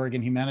about the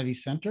Oregon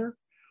Humanities Center,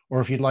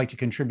 or if you'd like to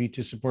contribute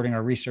to supporting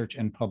our research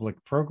and public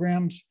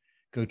programs,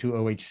 go to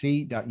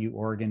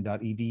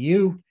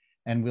ohc.uoregon.edu,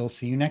 and we'll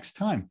see you next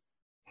time.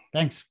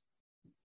 Thanks.